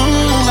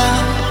тянула.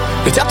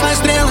 Летят твои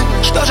стрелы,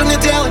 что же мне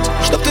делать,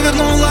 чтоб ты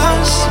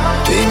вернулась?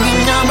 Ты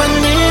меня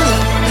манила,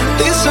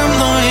 ты со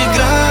мной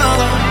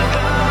играла.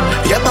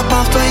 Я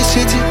попал в твои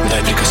сети,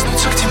 дай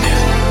прикоснуться к тебе.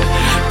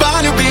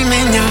 Полюби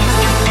меня.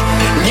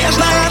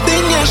 Нежная ты,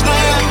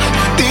 нежная,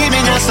 ты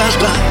меня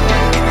сожгла.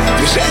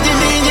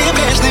 Движениями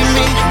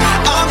небрежными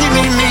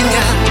обними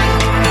меня.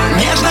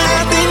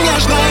 Нежная ты,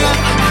 нежная,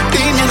 ты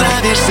мне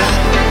нравишься.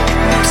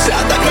 Вся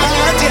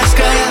такая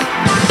детская.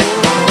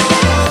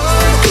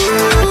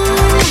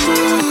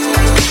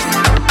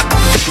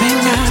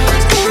 Меня.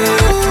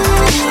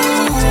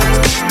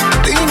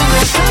 Ты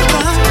меня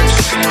сожгла.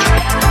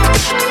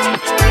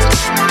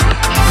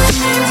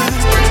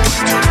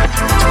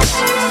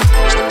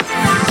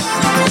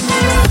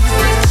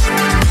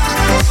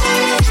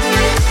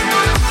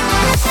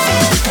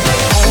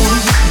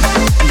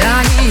 До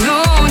нее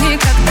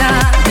никогда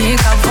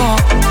никого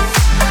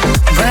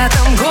в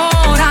этом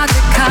городе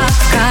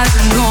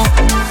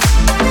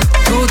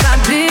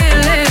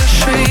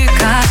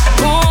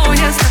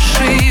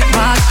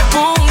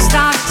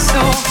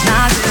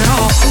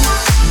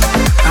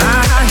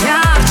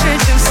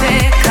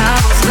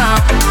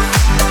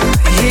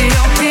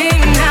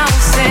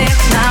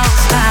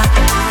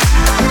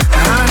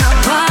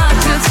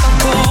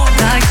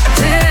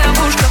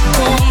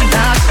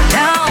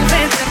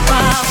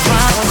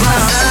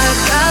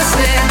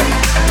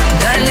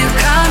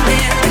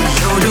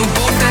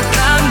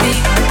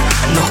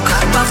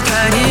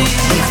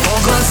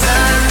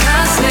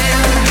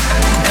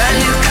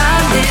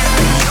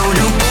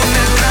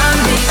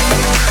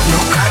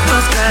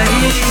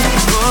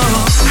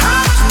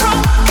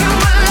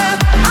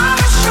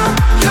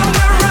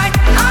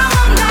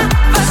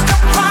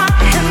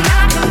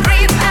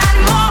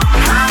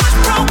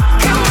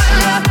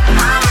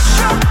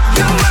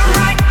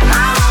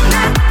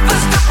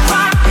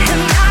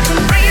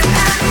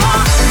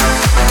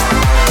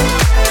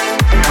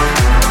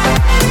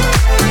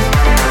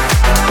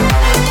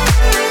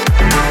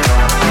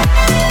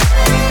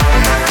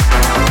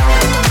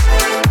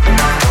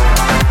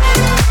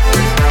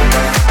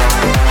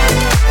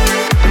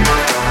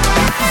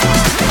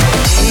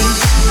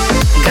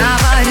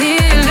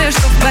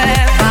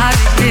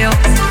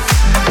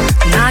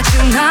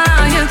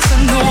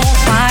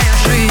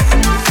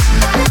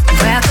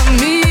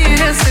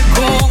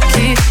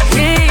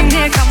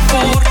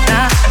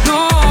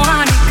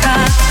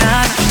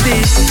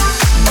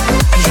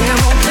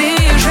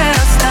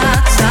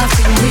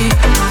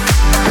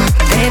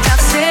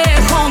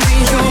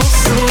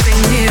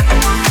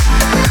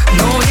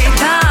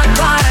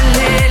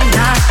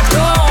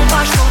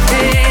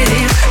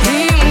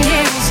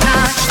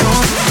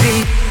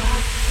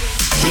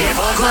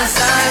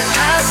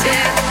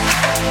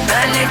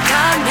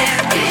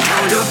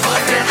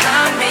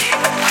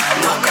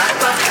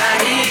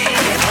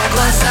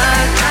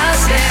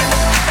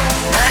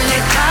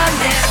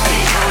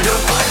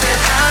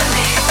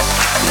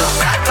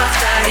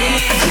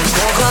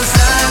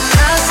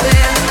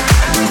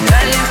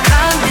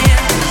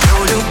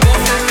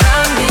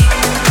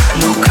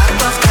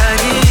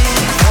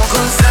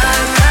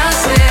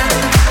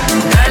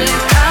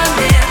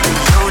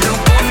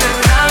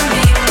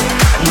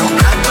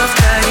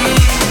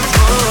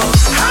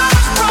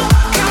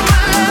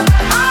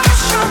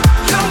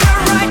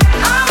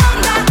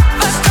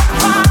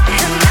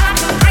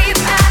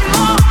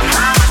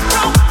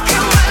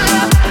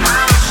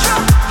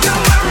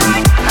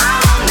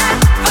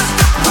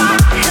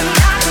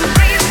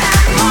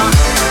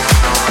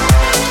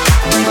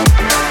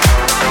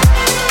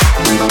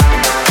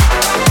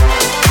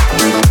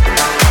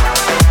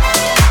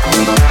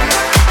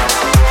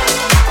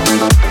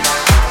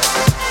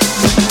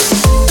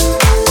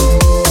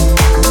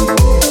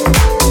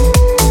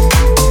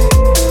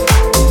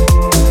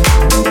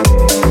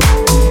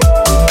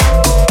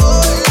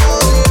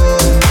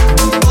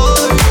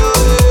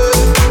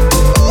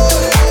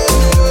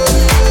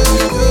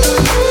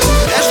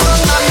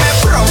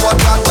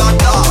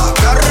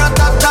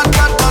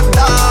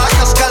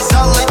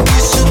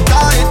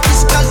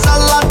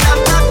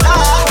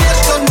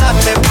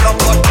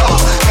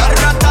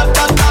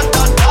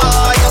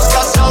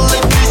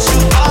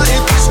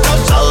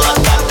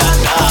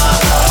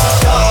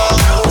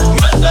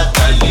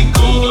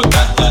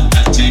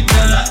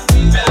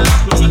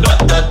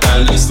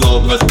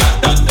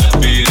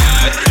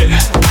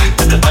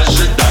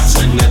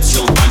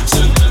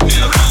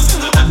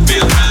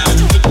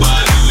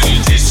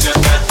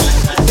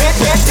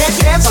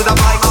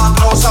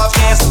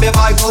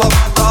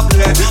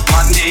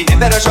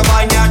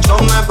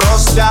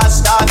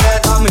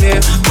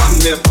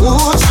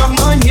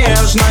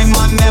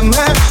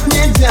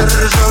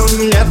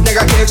нет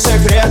никаких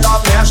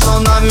секретов между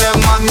нами,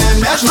 маме,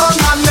 между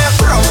нами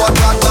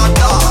провода,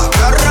 да-да,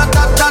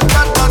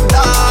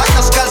 гора-да-да-да-да-да.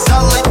 Я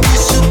сказала иди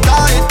сюда,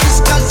 и ты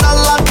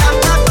сказала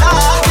да-да-да.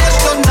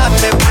 Между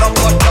нами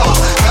провода,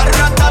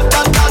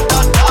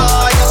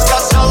 гора-да-да-да-да-да. Я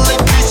сказала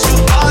иди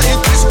сюда, и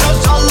ты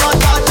сказала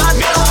да-да-да.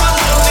 Между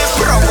нами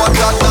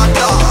провода,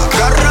 да-да,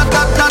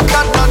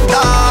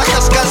 гора-да-да-да-да-да. Я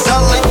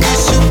сказала иди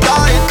сюда,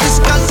 и ты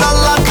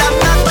сказала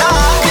да-да-да.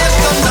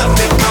 Между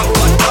нами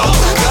провода,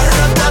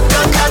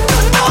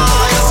 гора-да-да-да-да-да.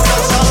 Я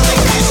сказала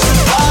иди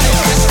сюда, и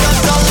ты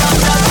сказала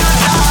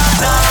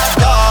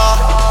да-да-да-да-да.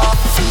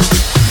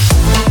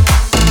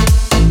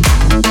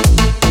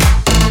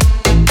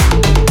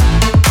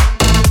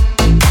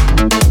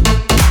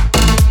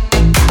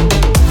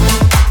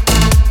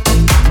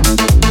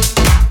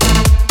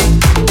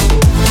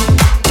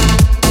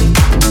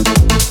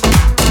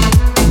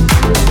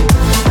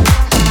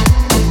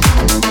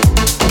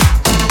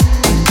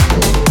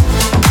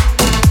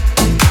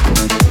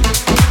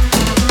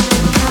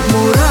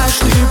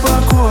 Мурашки по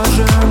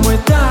коже, мы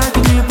так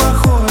не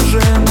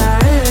похожи на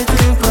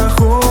этих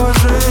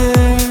прохожих.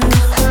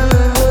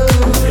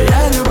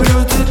 Я люблю,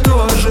 ты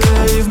тоже,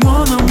 и в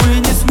моно мы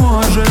не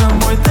сможем,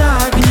 мы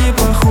так не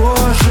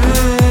похожи.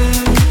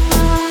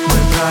 Мы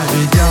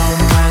проведем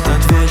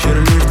этот вечер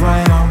лишь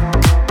вдвоем.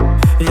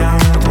 Я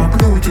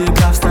утоплю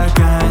тебя в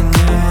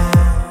стакане,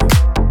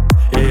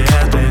 и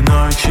этой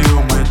ночью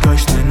мы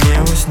точно не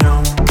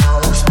уснем.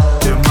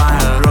 Ты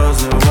моя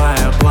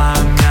розовое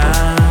пламя.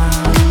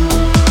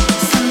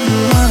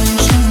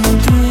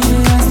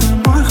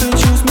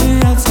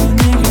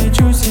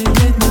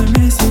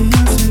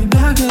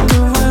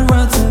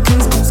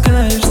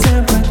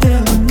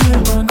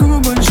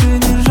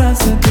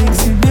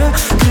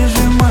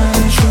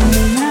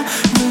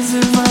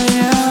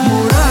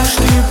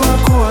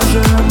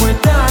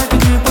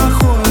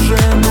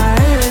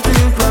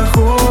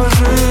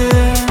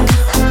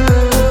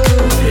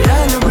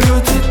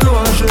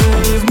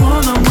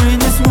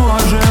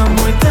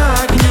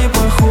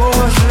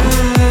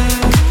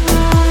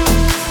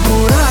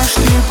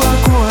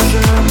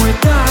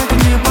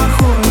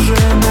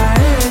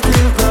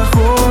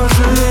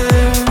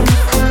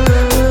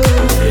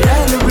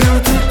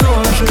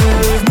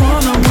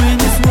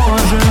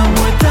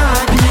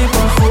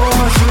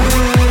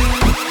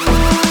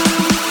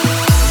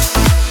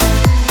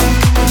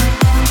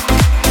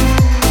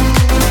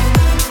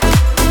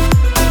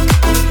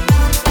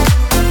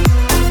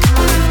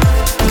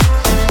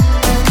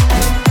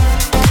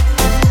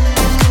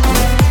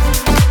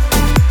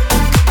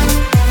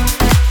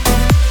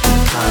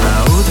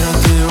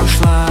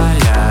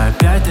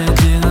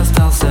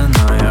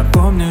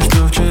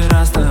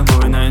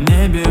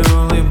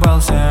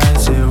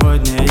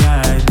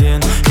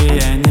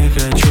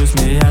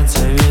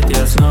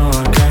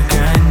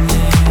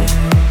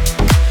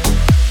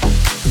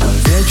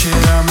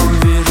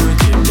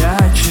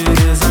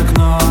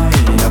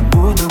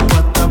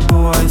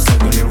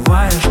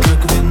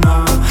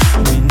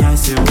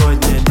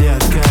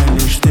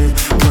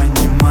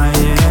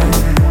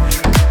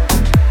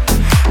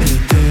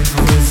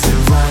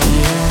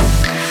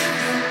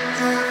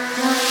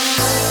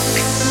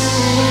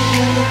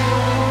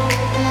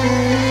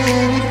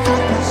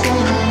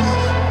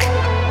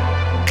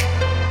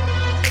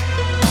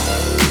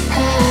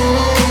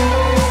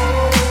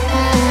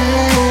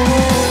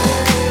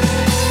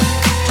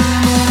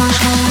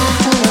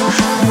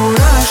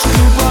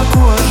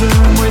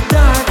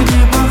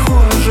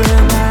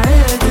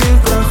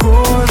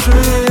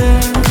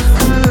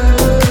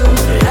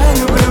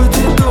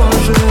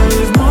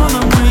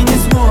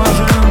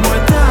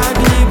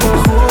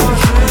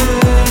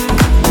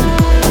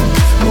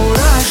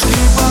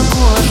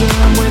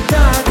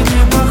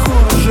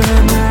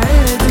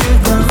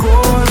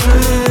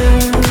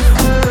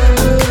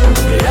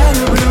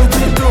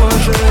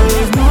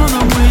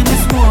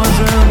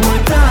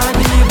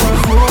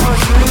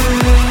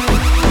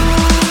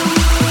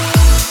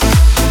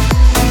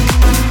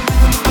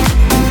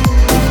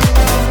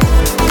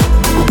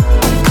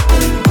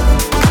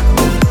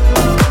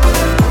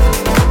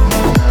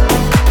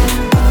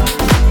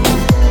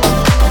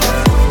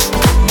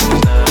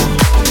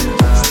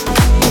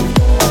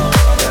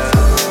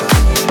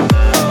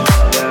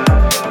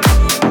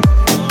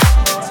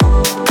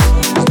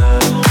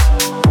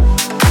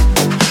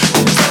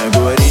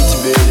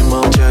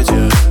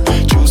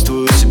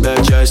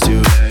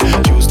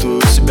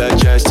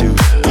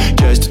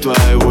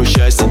 твоего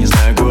счастья. Не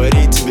знаю,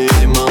 говорить тебе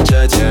или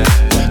молчать. Я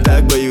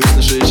так боюсь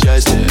наше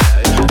счастье,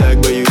 так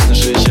боюсь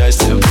наше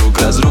счастье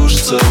вдруг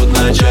разрушится в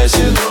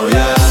одночасье. Но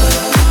я